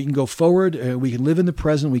backwards. We can go forward. We can live in the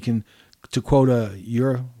present. We can, to quote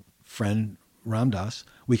your friend Ram Dass,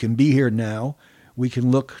 we can be here now. We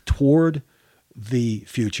can look toward the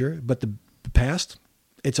future, but the past,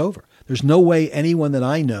 it's over. There's no way anyone that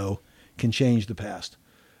I know can change the past.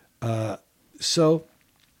 So,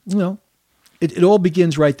 it all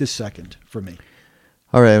begins right this second for me.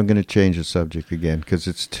 All right, I'm going to change the subject again because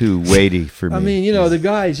it's too weighty for me. I mean, the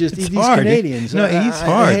guy's just these hard. Canadians. No, he's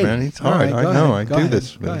hard, man. He's hard. Right, I know. ahead, I do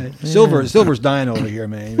this. Go ahead. Silver's dying over here,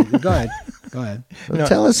 man. Go ahead. Well,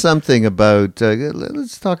 tell us something about,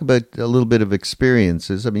 let's talk about a little bit of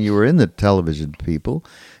experiences. I mean, you were in the television, people.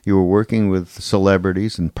 You were working with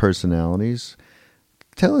celebrities and personalities.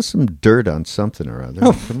 Tell us some dirt on something or other.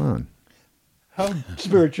 Oh. Come on. How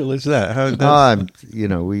spiritual is that?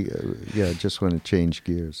 Just want to change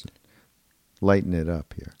gears, lighten it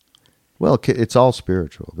up here. Well, it's all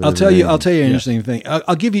spiritual. I'll tell you an interesting thing.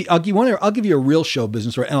 I'll give you a real show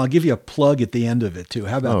business story, and I'll give you a plug at the end of it too.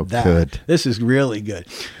 How about that? Good. This is really good.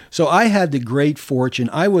 So I had the great fortune.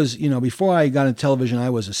 I was, before I got into television, I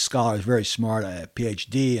was a scholar. I was very smart. I had a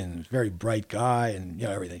PhD and very bright guy and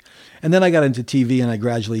everything. And then I got into TV and I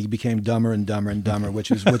gradually became dumber and dumber and dumber,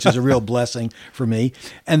 which is a real blessing for me.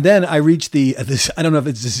 And then I reached this, I don't know if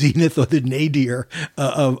it's the zenith or the nadir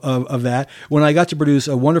of that, when I got to produce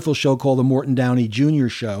a wonderful show called The Morton Downey Jr.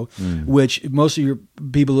 Show, which most of your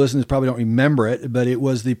people listening probably don't remember it, but it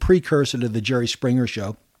was the precursor to the Jerry Springer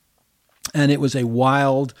Show. And it was a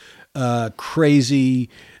wild, crazy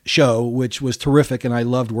show, which was terrific, and I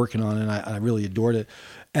loved working on it, and I really adored it.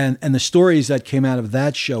 And the stories that came out of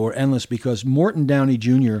that show are endless because Morton Downey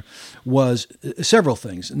Jr. was several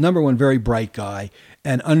things. Number one, very bright guy,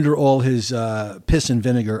 and under all his piss and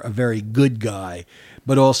vinegar, a very good guy,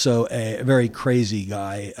 but also a very crazy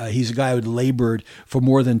guy. He's a guy who had labored for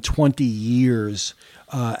more than 20 years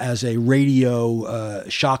as a radio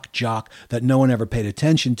shock jock that no one ever paid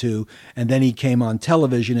attention to. And then he came on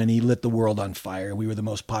television and he lit the world on fire. We were the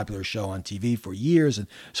most popular show on TV for years and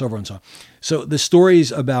so forth and so on. So the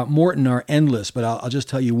stories about Morton are endless, but I'll just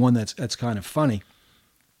tell you one that's kind of funny.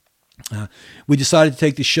 We decided to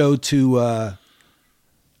take the show to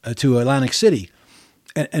Atlantic City.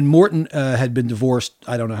 And Morton had been divorced,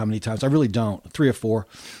 I don't know how many times. I really don't, 3 or 4.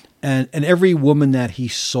 And every woman that he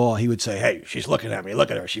saw, he would say, "Hey, she's looking at me.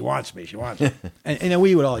 Look at her. She wants me. She wants me." and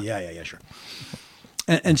we would all, yeah, sure.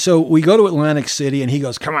 And so we go to Atlantic City, and he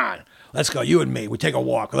goes, "Come on, let's go, you and me. We take a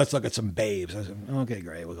walk. Let's look at some babes." I said, "Okay,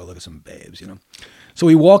 great. We'll go look at some babes." So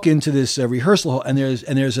we walk into this rehearsal hall, and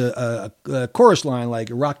there's a chorus line like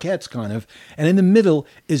Rockettes kind of, and in the middle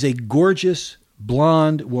is a gorgeous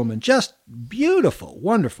blonde woman, just beautiful,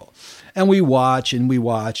 wonderful. And we watch,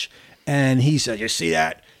 and he said, "You see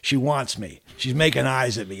that? She wants me. She's making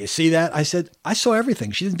eyes at me. You see that?" I said, "I saw everything.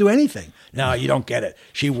 She didn't do anything." "No, you don't get it.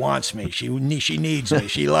 She wants me. She needs me.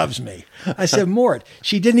 She loves me." I said, "Mort,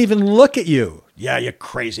 she didn't even look at you." "Yeah, you're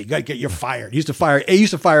crazy. You're fired." He used to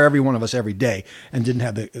fire every one of us every day and didn't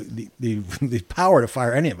have the power to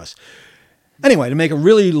fire any of us. Anyway, to make a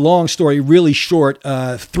really long story really short,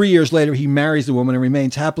 3 years later, he marries the woman and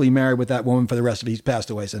remains happily married with that woman for the rest of he's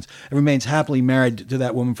passed away since, and remains happily married to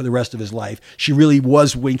that woman for the rest of his life. She really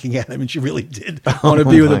was winking at him, and she really did want to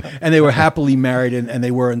be with him. And they were happily married, and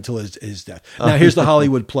they were until his death. Now, here's the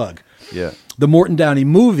Hollywood plug. Yeah. The Morton Downey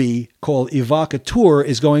movie called Evocateur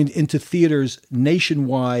is going into theaters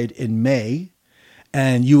nationwide in May,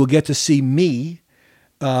 and you will get to see me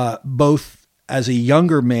both as a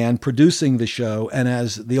younger man producing the show and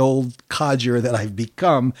as the old codger that I've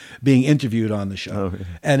become being interviewed on the show. Oh, yeah.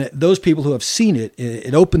 And those people who have seen it,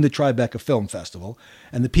 it opened the Tribeca Film Festival,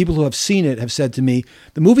 and the people who have seen it have said to me,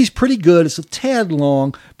 "The movie's pretty good. It's a tad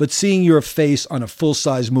long, but seeing your face on a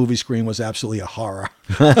full-size movie screen was absolutely a horror."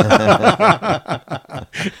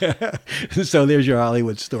 So there's your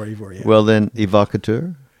Hollywood story for you. Well, then,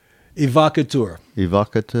 Evocateur? Evocateur.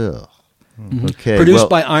 Evocateur. Mm-hmm. Okay. Produced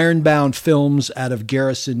by Ironbound Films out of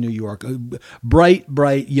Garrison, New York. Bright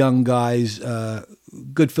young guys,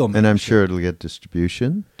 good film. And I'm sure it'll get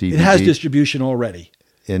distribution. DVD. It has distribution already.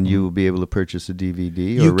 And you will be able to purchase a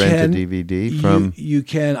DVD or rent a DVD from... You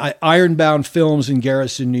can. Ironbound Films in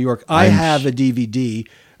Garrison, New York. I have a DVD,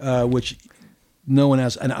 which no one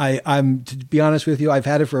else... And I'm to be honest with you, I've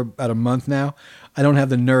had it for about a month now. I don't have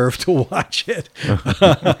the nerve to watch it.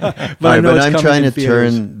 But I'm trying to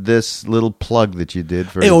turn this little plug that you did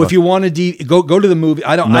for... if you want to go to the movie.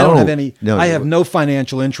 I don't have any... I have no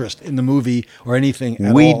financial interest in the movie or anything at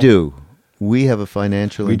all. We do. We have a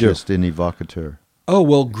financial interest in Evocateur. Oh,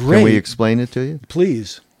 well, great. Can we explain it to you?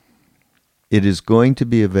 Please. It is going to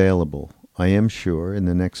be available, I am sure, in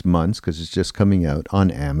the next months, because it's just coming out,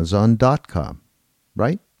 on Amazon.com,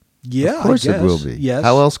 right? Yeah, of course it will be. Yes.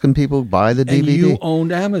 How else can people buy the DVD? And you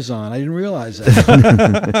owned Amazon. I didn't realize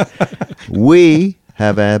that. We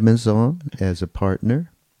have Amazon as a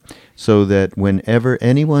partner, so that whenever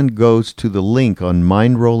anyone goes to the link on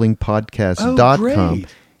mindrollingpodcast.com,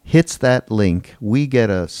 hits that link, we get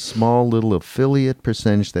a small little affiliate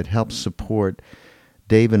percentage that helps support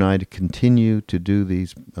Dave and I to continue to do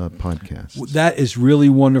these podcasts. That is really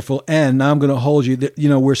wonderful. And now I'm going to hold you.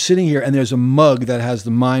 We're sitting here and there's a mug that has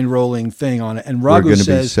the mind rolling thing on it. And Raghu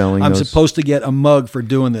says, I'm supposed to get a mug for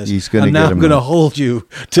doing this. He's going to now I'm going to hold you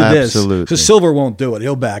to this. Absolutely. Because Silver won't do it.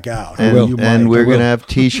 He'll back out. And we're going to have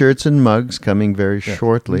T-shirts and mugs coming very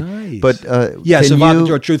shortly. Nice. But yes,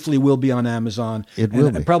 Evocateur truthfully will be on Amazon. It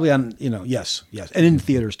will be. Probably on, yes. And in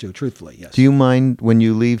theaters too, truthfully, yes. Do you mind when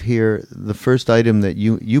you leave here, the first item that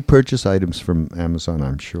you purchase items from Amazon,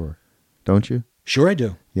 I'm sure, don't you? Sure, I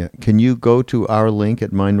do. Yeah. Can you go to our link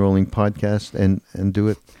at Mind Rolling Podcast and do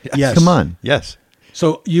it? Yes. Come on. Yes.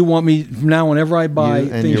 So you want me from now, whenever I buy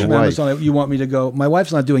things from wife. Amazon, you want me to go? My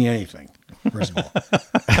wife's not doing anything. First of all,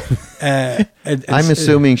 I'm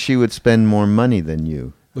assuming she would spend more money than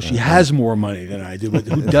you. Well, she has more money than I do, but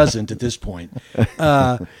who doesn't at this point?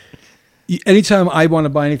 Anytime I want to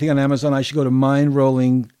buy anything on Amazon, I should go to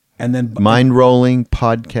Mindrolling and then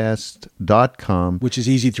mindrollingpodcast.com, which is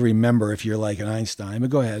easy to remember if you're like an Einstein.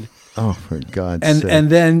 But go ahead. Oh, for God's sake! And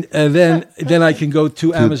then I can go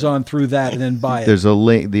to Amazon through that and then buy it. There's a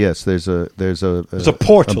link. Yes, there's a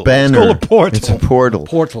portal. A banner. It's called a portal. It's a portal.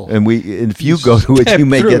 Portal. And if you go to it, you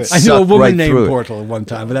may get sucked I know a woman right named through Portal at one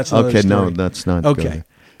time, but that's another okay. story. No, that's not okay. Good.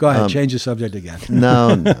 Go ahead. Change the subject again.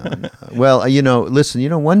 No. Well,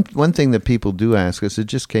 listen. One thing that people do ask us, it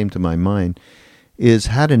just came to my mind, is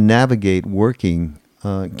how to navigate working,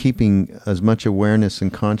 keeping as much awareness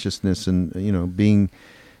and consciousness, and being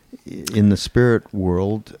in the spirit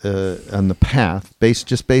world on the path,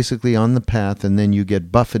 basically on the path, and then you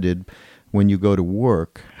get buffeted when you go to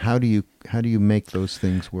work. How do you make those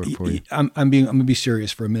things work for you? I'm going to be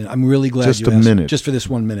serious for a minute. I'm really glad just you a asked, minute, just for this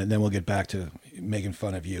 1 minute, and then we'll get back to making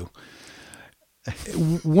fun of you.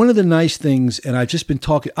 One of the nice things, and I've just been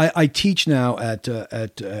talking. I teach now at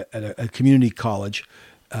a community college.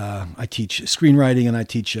 I teach screenwriting and I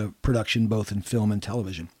teach production, both in film and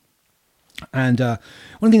television. And one of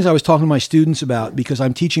the things I was talking to my students about, because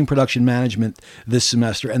I'm teaching production management this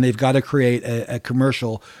semester, and they've got to create a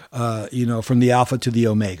commercial, from the alpha to the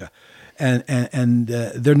omega, and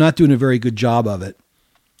they're not doing a very good job of it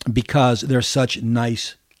because they're such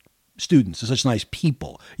nice students, they're such nice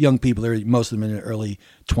people, young people. Most of them in their early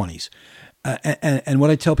 20s, and what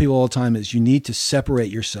I tell people all the time is you need to separate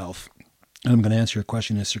yourself. And I'm going to answer your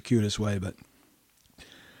question in a circuitous way, but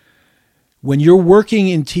when you're working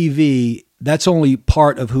in TV, that's only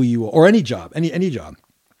part of who you are, or any job, any job.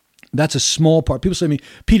 That's a small part. People say to me,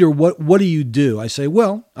 Peter, what do you do? I say,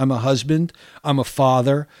 well, I'm a husband, I'm a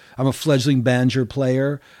father, I'm a fledgling banjo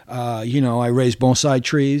player. I raise bonsai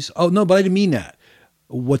trees. Oh, no, but I didn't mean that.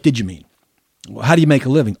 What did you mean? How do you make a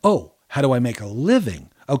living? Oh, how do I make a living?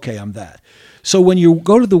 Okay, I'm that. So when you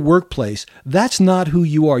go to the workplace, that's not who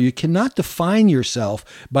you are. You cannot define yourself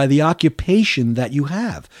by the occupation that you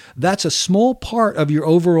have. That's a small part of your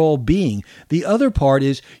overall being. The other part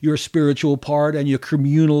is your spiritual part and your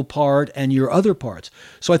communal part and your other parts.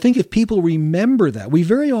 So I think if people remember that, we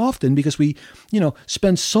very often, because we,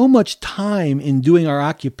 spend so much time in doing our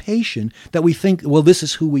occupation that we think, well, this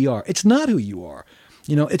is who we are. It's not who you are.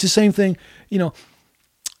 It's the same thing,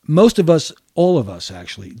 most of us, all of us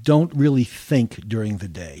actually, don't really think during the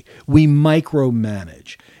day. We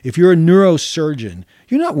micromanage. If you're a neurosurgeon,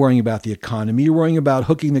 you're not worrying about the economy. You're worrying about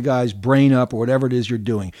hooking the guy's brain up or whatever it is you're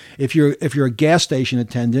doing. If you're a gas station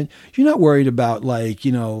attendant, you're not worried about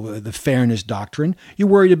the fairness doctrine. You're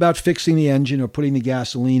worried about fixing the engine or putting the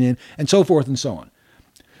gasoline in and so forth and so on.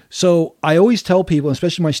 So I always tell people,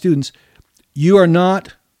 especially my students, you are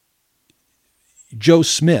not Joe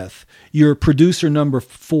Smith. You're producer number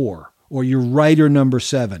 4 or you're writer number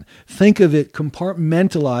 7. Think of it,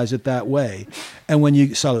 compartmentalize it that way. And when you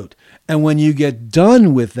get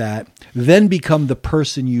done with that, then become the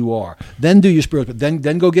person you are. Then do your spiritual,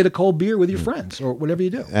 then go get a cold beer with your friends or whatever you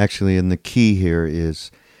do. Actually, and the key here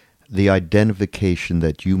is the identification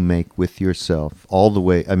that you make with yourself all the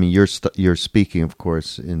way. I mean, you're speaking, of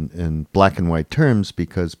course, in black and white terms,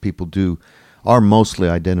 because people are mostly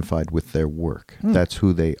identified with their work. That's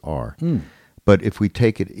who they are. But if we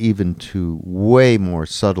take it even to way more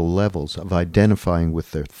subtle levels of identifying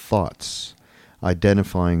with their thoughts,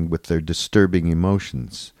 identifying with their disturbing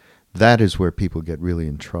emotions, that is where people get really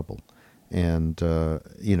in trouble. And,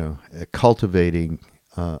 cultivating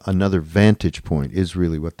another vantage point is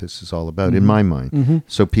really what this is all about, in my mind,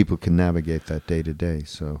 so people can navigate that day to day.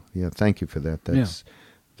 So, thank you for that.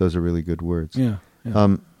 Those are really good words. Yeah.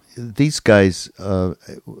 These guys, I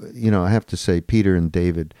have to say, Peter and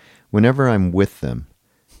David, whenever I'm with them,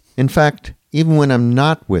 in fact, even when I'm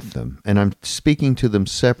not with them and I'm speaking to them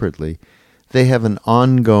separately, they have an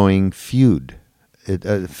ongoing feud.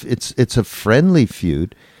 It's a friendly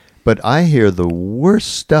feud, but I hear the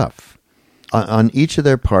worst stuff on each of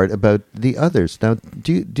their part about the others. Now,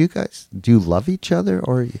 do you love each other,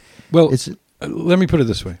 or is it? Let me put it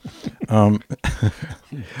this way.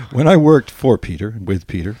 When I worked with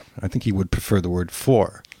Peter, I think he would prefer the word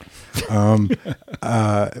for,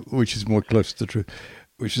 which is more close to the truth,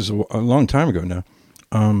 which is a long time ago now.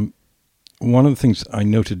 One of the things I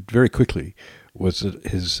noted very quickly was that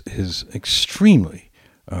his extremely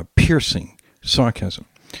piercing sarcasm,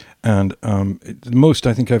 and the most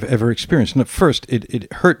I think I've ever experienced. And at first,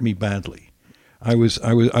 it hurt me badly. I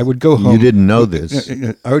would go home. You didn't know this.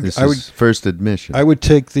 This I would is first admission. I would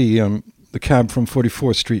take the cab from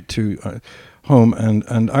 44th Street to home,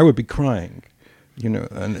 and I would be crying. You know,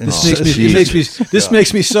 and this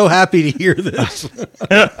makes me so happy to hear this.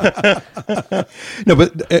 No,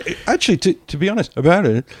 but actually, to be honest about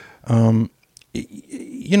it,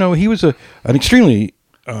 you know, he was an extremely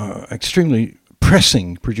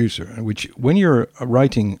pressing producer. Which, when you're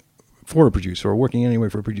writing for a producer or working anyway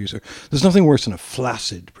for a producer, there's nothing worse than a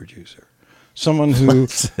flaccid producer. Someone who,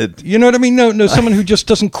 you know what I mean? No, someone who just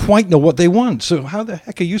doesn't quite know what they want. So how the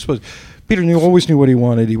heck are you supposed? Peter always knew what he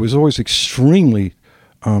wanted. He was always extremely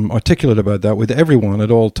articulate about that with everyone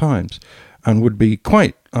at all times, and would be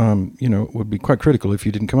quite, would be quite critical if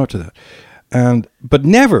you didn't come up to that. But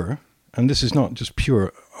never, and this is not just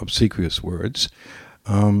pure obsequious words.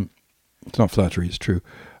 It's not flattery. It's true.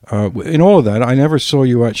 In all of that, I never saw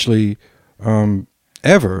you actually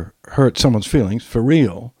ever hurt someone's feelings for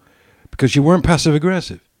real, because you weren't passive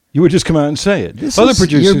aggressive. You would just come out and say it. Other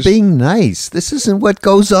producers, you're being nice. This isn't what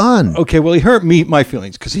goes on. Okay, well, he hurt my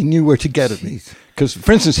feelings because he knew where to get at me. Because,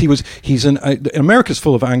 for instance, America's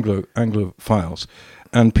full of Anglophiles,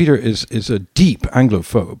 and Peter is a deep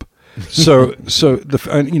Anglophobe. So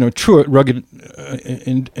true rugged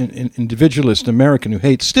individualist American who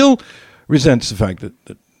hates, still resents the fact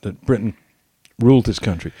that Britain ruled this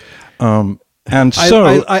country. And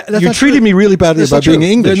so you treated me really badly about being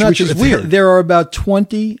English, which is weird. There are about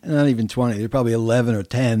 20, not even 20, there are probably 11 or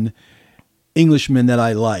 10 Englishmen that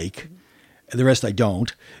I like. The rest I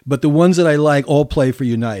don't. But the ones that I like all play for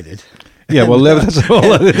United. Yeah, well, that's a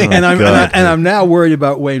whole other thing. And I'm now worried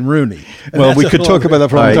about Wayne Rooney. Well, we could talk about that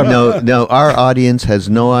for a long time. No, our audience has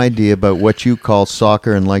no idea about what you call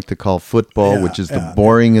soccer and like to call football, which is the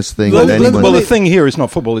boringest thing that anyone... Well, the thing here is not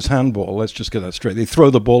football, it's handball. Let's just get that straight. They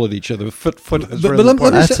throw the ball at each other. Foot is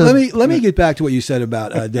let me get back to what you said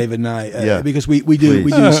about David and I, because we do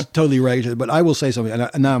totally rag each other. But I will say something,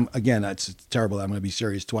 and now, again, it's terrible. I'm going to be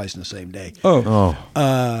serious twice in the same day.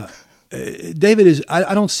 David is,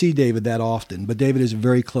 I don't see David that often, but David is a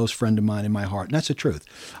very close friend of mine in my heart. And that's the truth.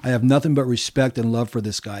 I have nothing but respect and love for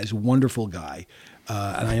this guy. He's a wonderful guy.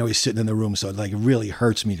 And I know he's sitting in the room, so it really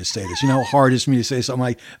hurts me to say this. You know how hard it is for me to say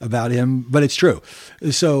something about him, but it's true.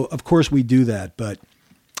 So, of course, we do that, but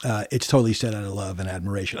it's totally said out of love and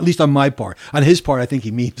admiration, at least on my part. On his part, I think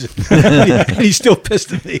he means it. And he's still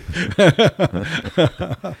pissed at me.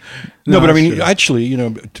 No, but I mean, actually,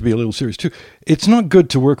 to be a little serious too, it's not good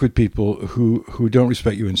to work with people who don't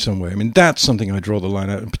respect you in some way. I mean, that's something I draw the line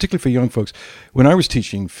out, and particularly for young folks. When I was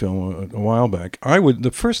teaching film a while back,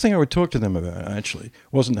 the first thing I would talk to them about actually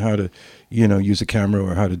wasn't how to, use a camera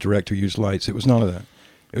or how to direct or use lights. It was none of that.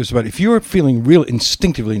 It was about, if you're feeling real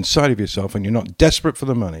instinctively inside of yourself and you're not desperate for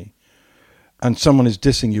the money, and someone is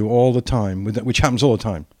dissing you all the time, which happens all the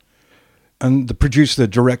time, and the producer, the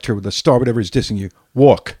director, the star, whatever is dissing you,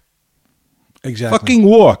 walk. Exactly. Fucking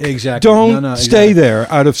walk. Exactly. Don't stay there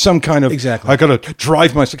out of some kind of, exactly. I got to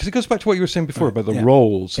drive myself. Because it goes back to what you were saying before about the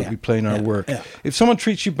roles that we play in our work. Yeah. If someone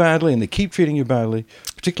treats you badly, and they keep treating you badly,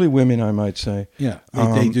 particularly women, I might say. Yeah,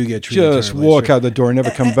 they do get treated just terribly. Walk out the door and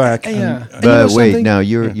never come back. But wait, now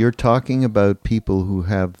you're talking about people who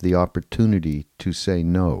have the opportunity to say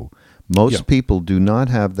no. Most people do not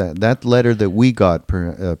have that. That letter that we got,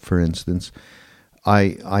 for instance,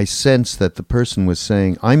 I sense that the person was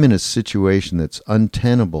saying, I'm in a situation that's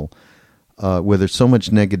untenable, where there's so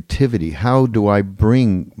much negativity. How do I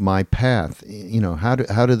bring my path?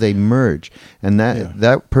 How do they merge? And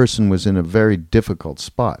that person was in a very difficult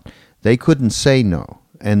spot. They couldn't say no.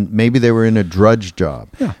 And maybe they were in a drudge job.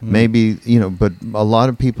 Yeah. Maybe, but a lot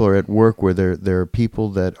of people are at work where there are people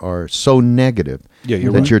that are so negative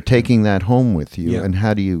that you're taking that home with you. Yeah. And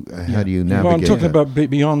how do you navigate well, I'm talking that? about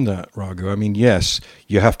beyond that, Raghu. I mean, yes,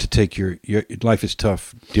 you have to take your life is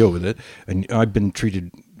tough, deal with it. And I've been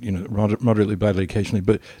treated, moderately badly occasionally,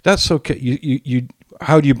 but that's okay. You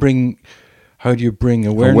how do you bring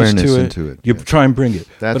awareness to into it? You try and bring it.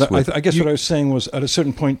 But I guess what I was saying was, at a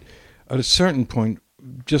certain point,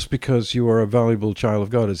 just because you are a valuable child of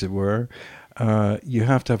God, as it were, you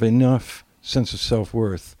have to have enough sense of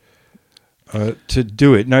self-worth to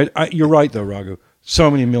do it. Now, you're right, though, Raghu. So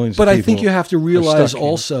many millions of people. But I think you have to realize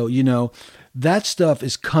also, that stuff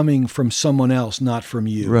is coming from someone else, not from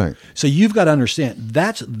you. Right. So you've got to understand,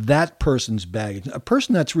 that's that person's baggage. A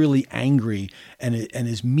person that's really angry and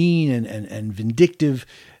is mean and vindictive,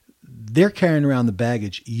 they're carrying around the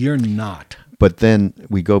baggage. You're not. But then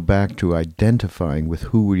we go back to identifying with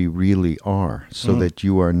who we really are, so that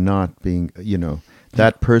you are not being,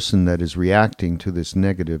 that person that is reacting to this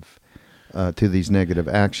negative to these negative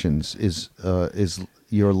actions is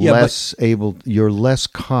you're less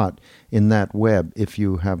caught in that web if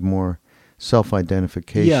you have more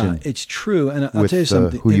self-identification. Yeah, it's true. And I'll tell you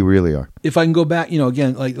something. Who you really are. If I can go back,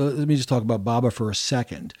 again, like let me just talk about Baba for a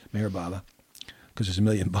second, Mayor Baba, because there's a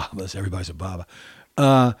million Babas. Everybody's a Baba.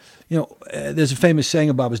 There's a famous saying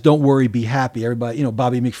of Baba's, "Don't worry, be happy." Everybody,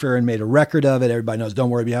 Bobby McFerrin made a record of it. Everybody knows, "Don't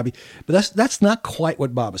worry, be happy." But that's not quite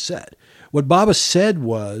what Baba said. What Baba said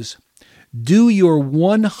was, do your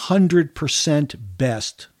 100%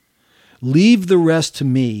 best. Leave the rest to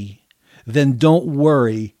me. Then don't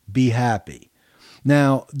worry, be happy.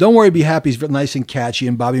 Now, "Don't worry, be happy" is nice and catchy,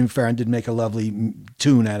 and Bobby McFerrin did make a lovely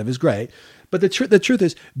tune out of it. It's great. But the truth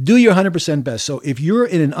is, do your 100% best. So if you're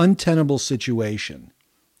in an untenable situation,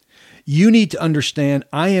 you need to understand,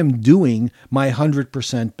 I am doing my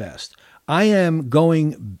 100% best. I am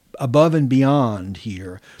going above and beyond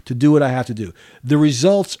here to do what I have to do. The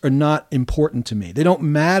results are not important to me. They don't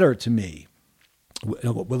matter to me.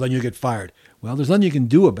 Well, then you get fired. Well, there's nothing you can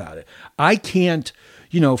do about it. I can't,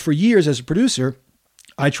 for years as a producer,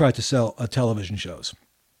 I tried to sell television shows.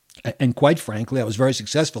 And quite frankly, I was very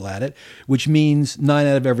successful at it, which means 9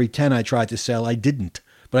 out of every 10 I tried to sell, I didn't.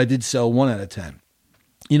 But I did sell 1 out of 10.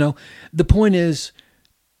 The point is,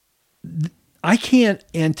 I can't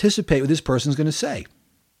anticipate what this person's going to say.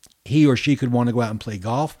 He or she could want to go out and play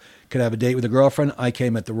golf, could have a date with a girlfriend. I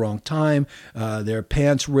came at the wrong time. Their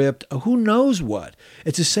pants ripped. Who knows what?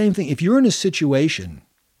 It's the same thing. If you're in a situation,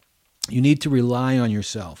 you need to rely on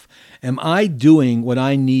yourself. Am I doing what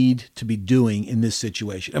I need to be doing in this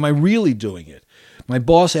situation? Am I really doing it? My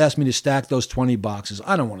boss asked me to stack those 20 boxes.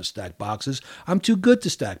 I don't want to stack boxes. I'm too good to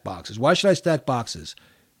stack boxes. Why should I stack boxes?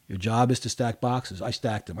 Your job is to stack boxes. I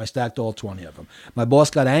stacked them. I stacked all 20 of them. My boss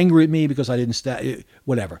got angry at me because I didn't stack,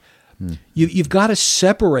 whatever. You've got to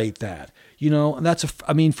separate that. And that's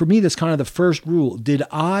for me, that's kind of the first rule. Did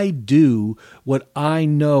I do what I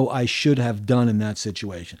know I should have done in that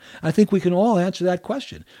situation? I think we can all answer that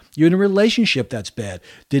question. You're in a relationship that's bad.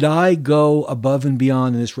 Did I go above and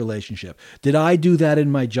beyond in this relationship? Did I do that in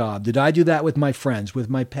my job? Did I do that with my friends, with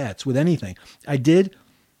my pets, with anything? I did.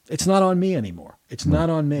 It's not on me anymore. It's not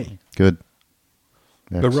on me. Good.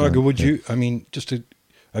 But Raga, would you,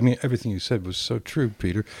 everything you said was so true,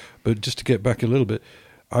 Peter, but just to get back a little bit,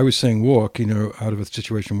 I was saying walk, out of a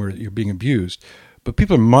situation where you're being abused, but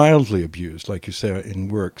people are mildly abused, like you say, in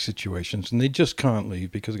work situations, and they just can't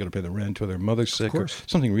leave because they've got to pay the rent or their mother's sick or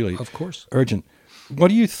something really urgent. What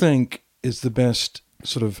do you think is the best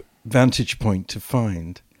sort of vantage point to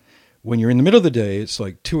find when you're in the middle of the day? It's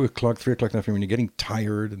like 2 o'clock, 3 o'clock in the afternoon, when you're getting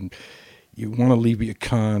tired and you want to leave but you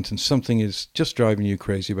can't, and something is just driving you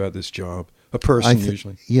crazy about this job, a person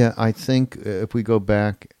usually. Yeah, I think if we go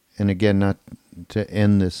back, and again, not to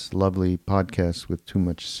end this lovely podcast with too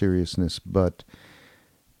much seriousness, but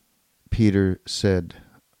Peter said,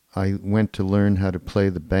 I went to learn how to play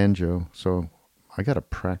the banjo, so I got to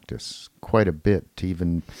practice quite a bit to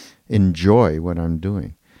even enjoy what I'm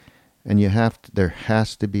doing. And there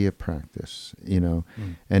has to be a practice,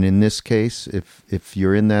 And in this case, if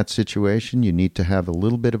you're in that situation, you need to have a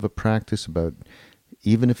little bit of a practice about,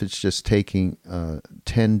 even if it's just taking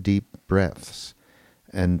 10 deep breaths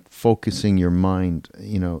and focusing your mind,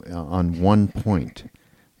 on one point,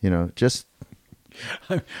 just.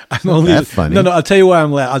 I'm only that funny. No. I'll tell you why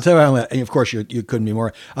I'm laughing. And of course, you couldn't be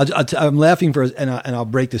more. I'm laughing and I'll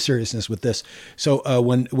break the seriousness with this. So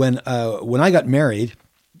when I got married.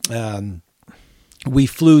 We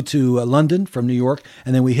flew to London from New York,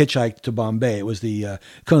 and then we hitchhiked to Bombay. It was the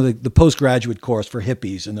kind of the postgraduate course for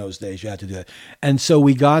hippies in those days. You had to do it. And so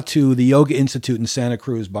we got to the Yoga Institute in Santa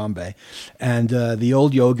Cruz, Bombay, and the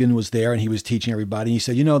old yogin was there, and he was teaching everybody. And he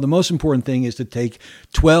said, the most important thing is to take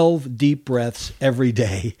 12 deep breaths every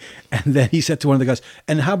day. And then he said to one of the guys,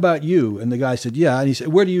 "And how about you?" And the guy said, "Yeah." And he said,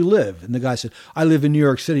 "Where do you live?" And the guy said, "I live in New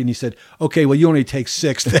York City." And he said, "Okay, well, you only take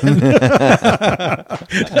 6 then."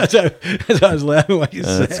 That's how I was laughing. What you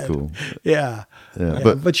said. That's cool. Yeah.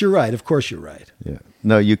 But you're right. Of course you're right. Yeah.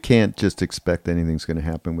 No, you can't just expect anything's going to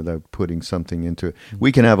happen without putting something into it.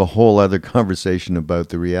 We can have a whole other conversation about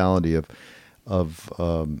the reality of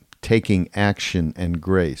taking action and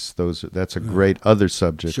grace. That's a great other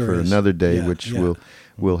subject for another day, which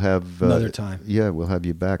we'll have another time. Yeah, we'll have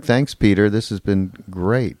you back. Thanks, Peter. This has been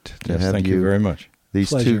great to have you. Thank you very much. These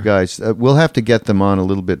Pleasure. 2 guys. We'll have to get them on a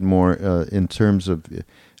little bit more in terms of.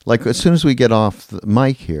 Like, as soon as we get off the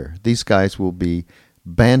mic here, these guys will be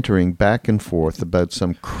bantering back and forth about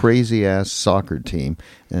some crazy ass soccer team,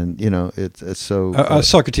 and it's so. A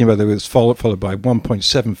soccer team, by the way, is followed by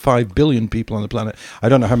 1.75 billion people on the planet. I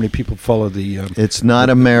don't know how many people follow the. It's not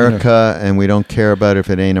America, and we don't care about if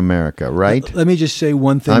it ain't America, right? Let me just say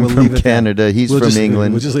one thing. I'm from Canada. He's from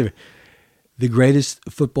England. We'll just leave it. The greatest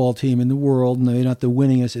football team in the world, maybe not the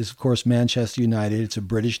winningest, is of course Manchester United. It's a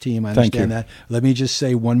British team. I understand that. Let me just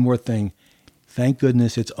say one more thing. Thank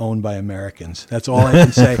goodness it's owned by Americans. That's all I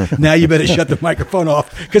can say. Now you better shut the microphone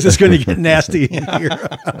off because it's going to get nasty in here.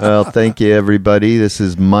 Well, thank you, everybody. This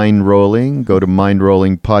is Mind Rolling. Go to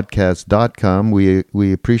mindrollingpodcast.com.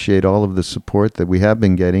 We appreciate all of the support that we have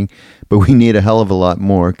been getting, but we need a hell of a lot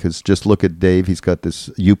more because just look at Dave. He's got this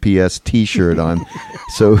UPS T-shirt on.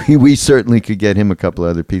 So we certainly could get him a couple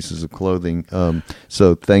other pieces of clothing.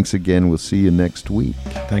 So thanks again. We'll see you next week.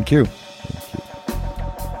 Thank you. Thank you.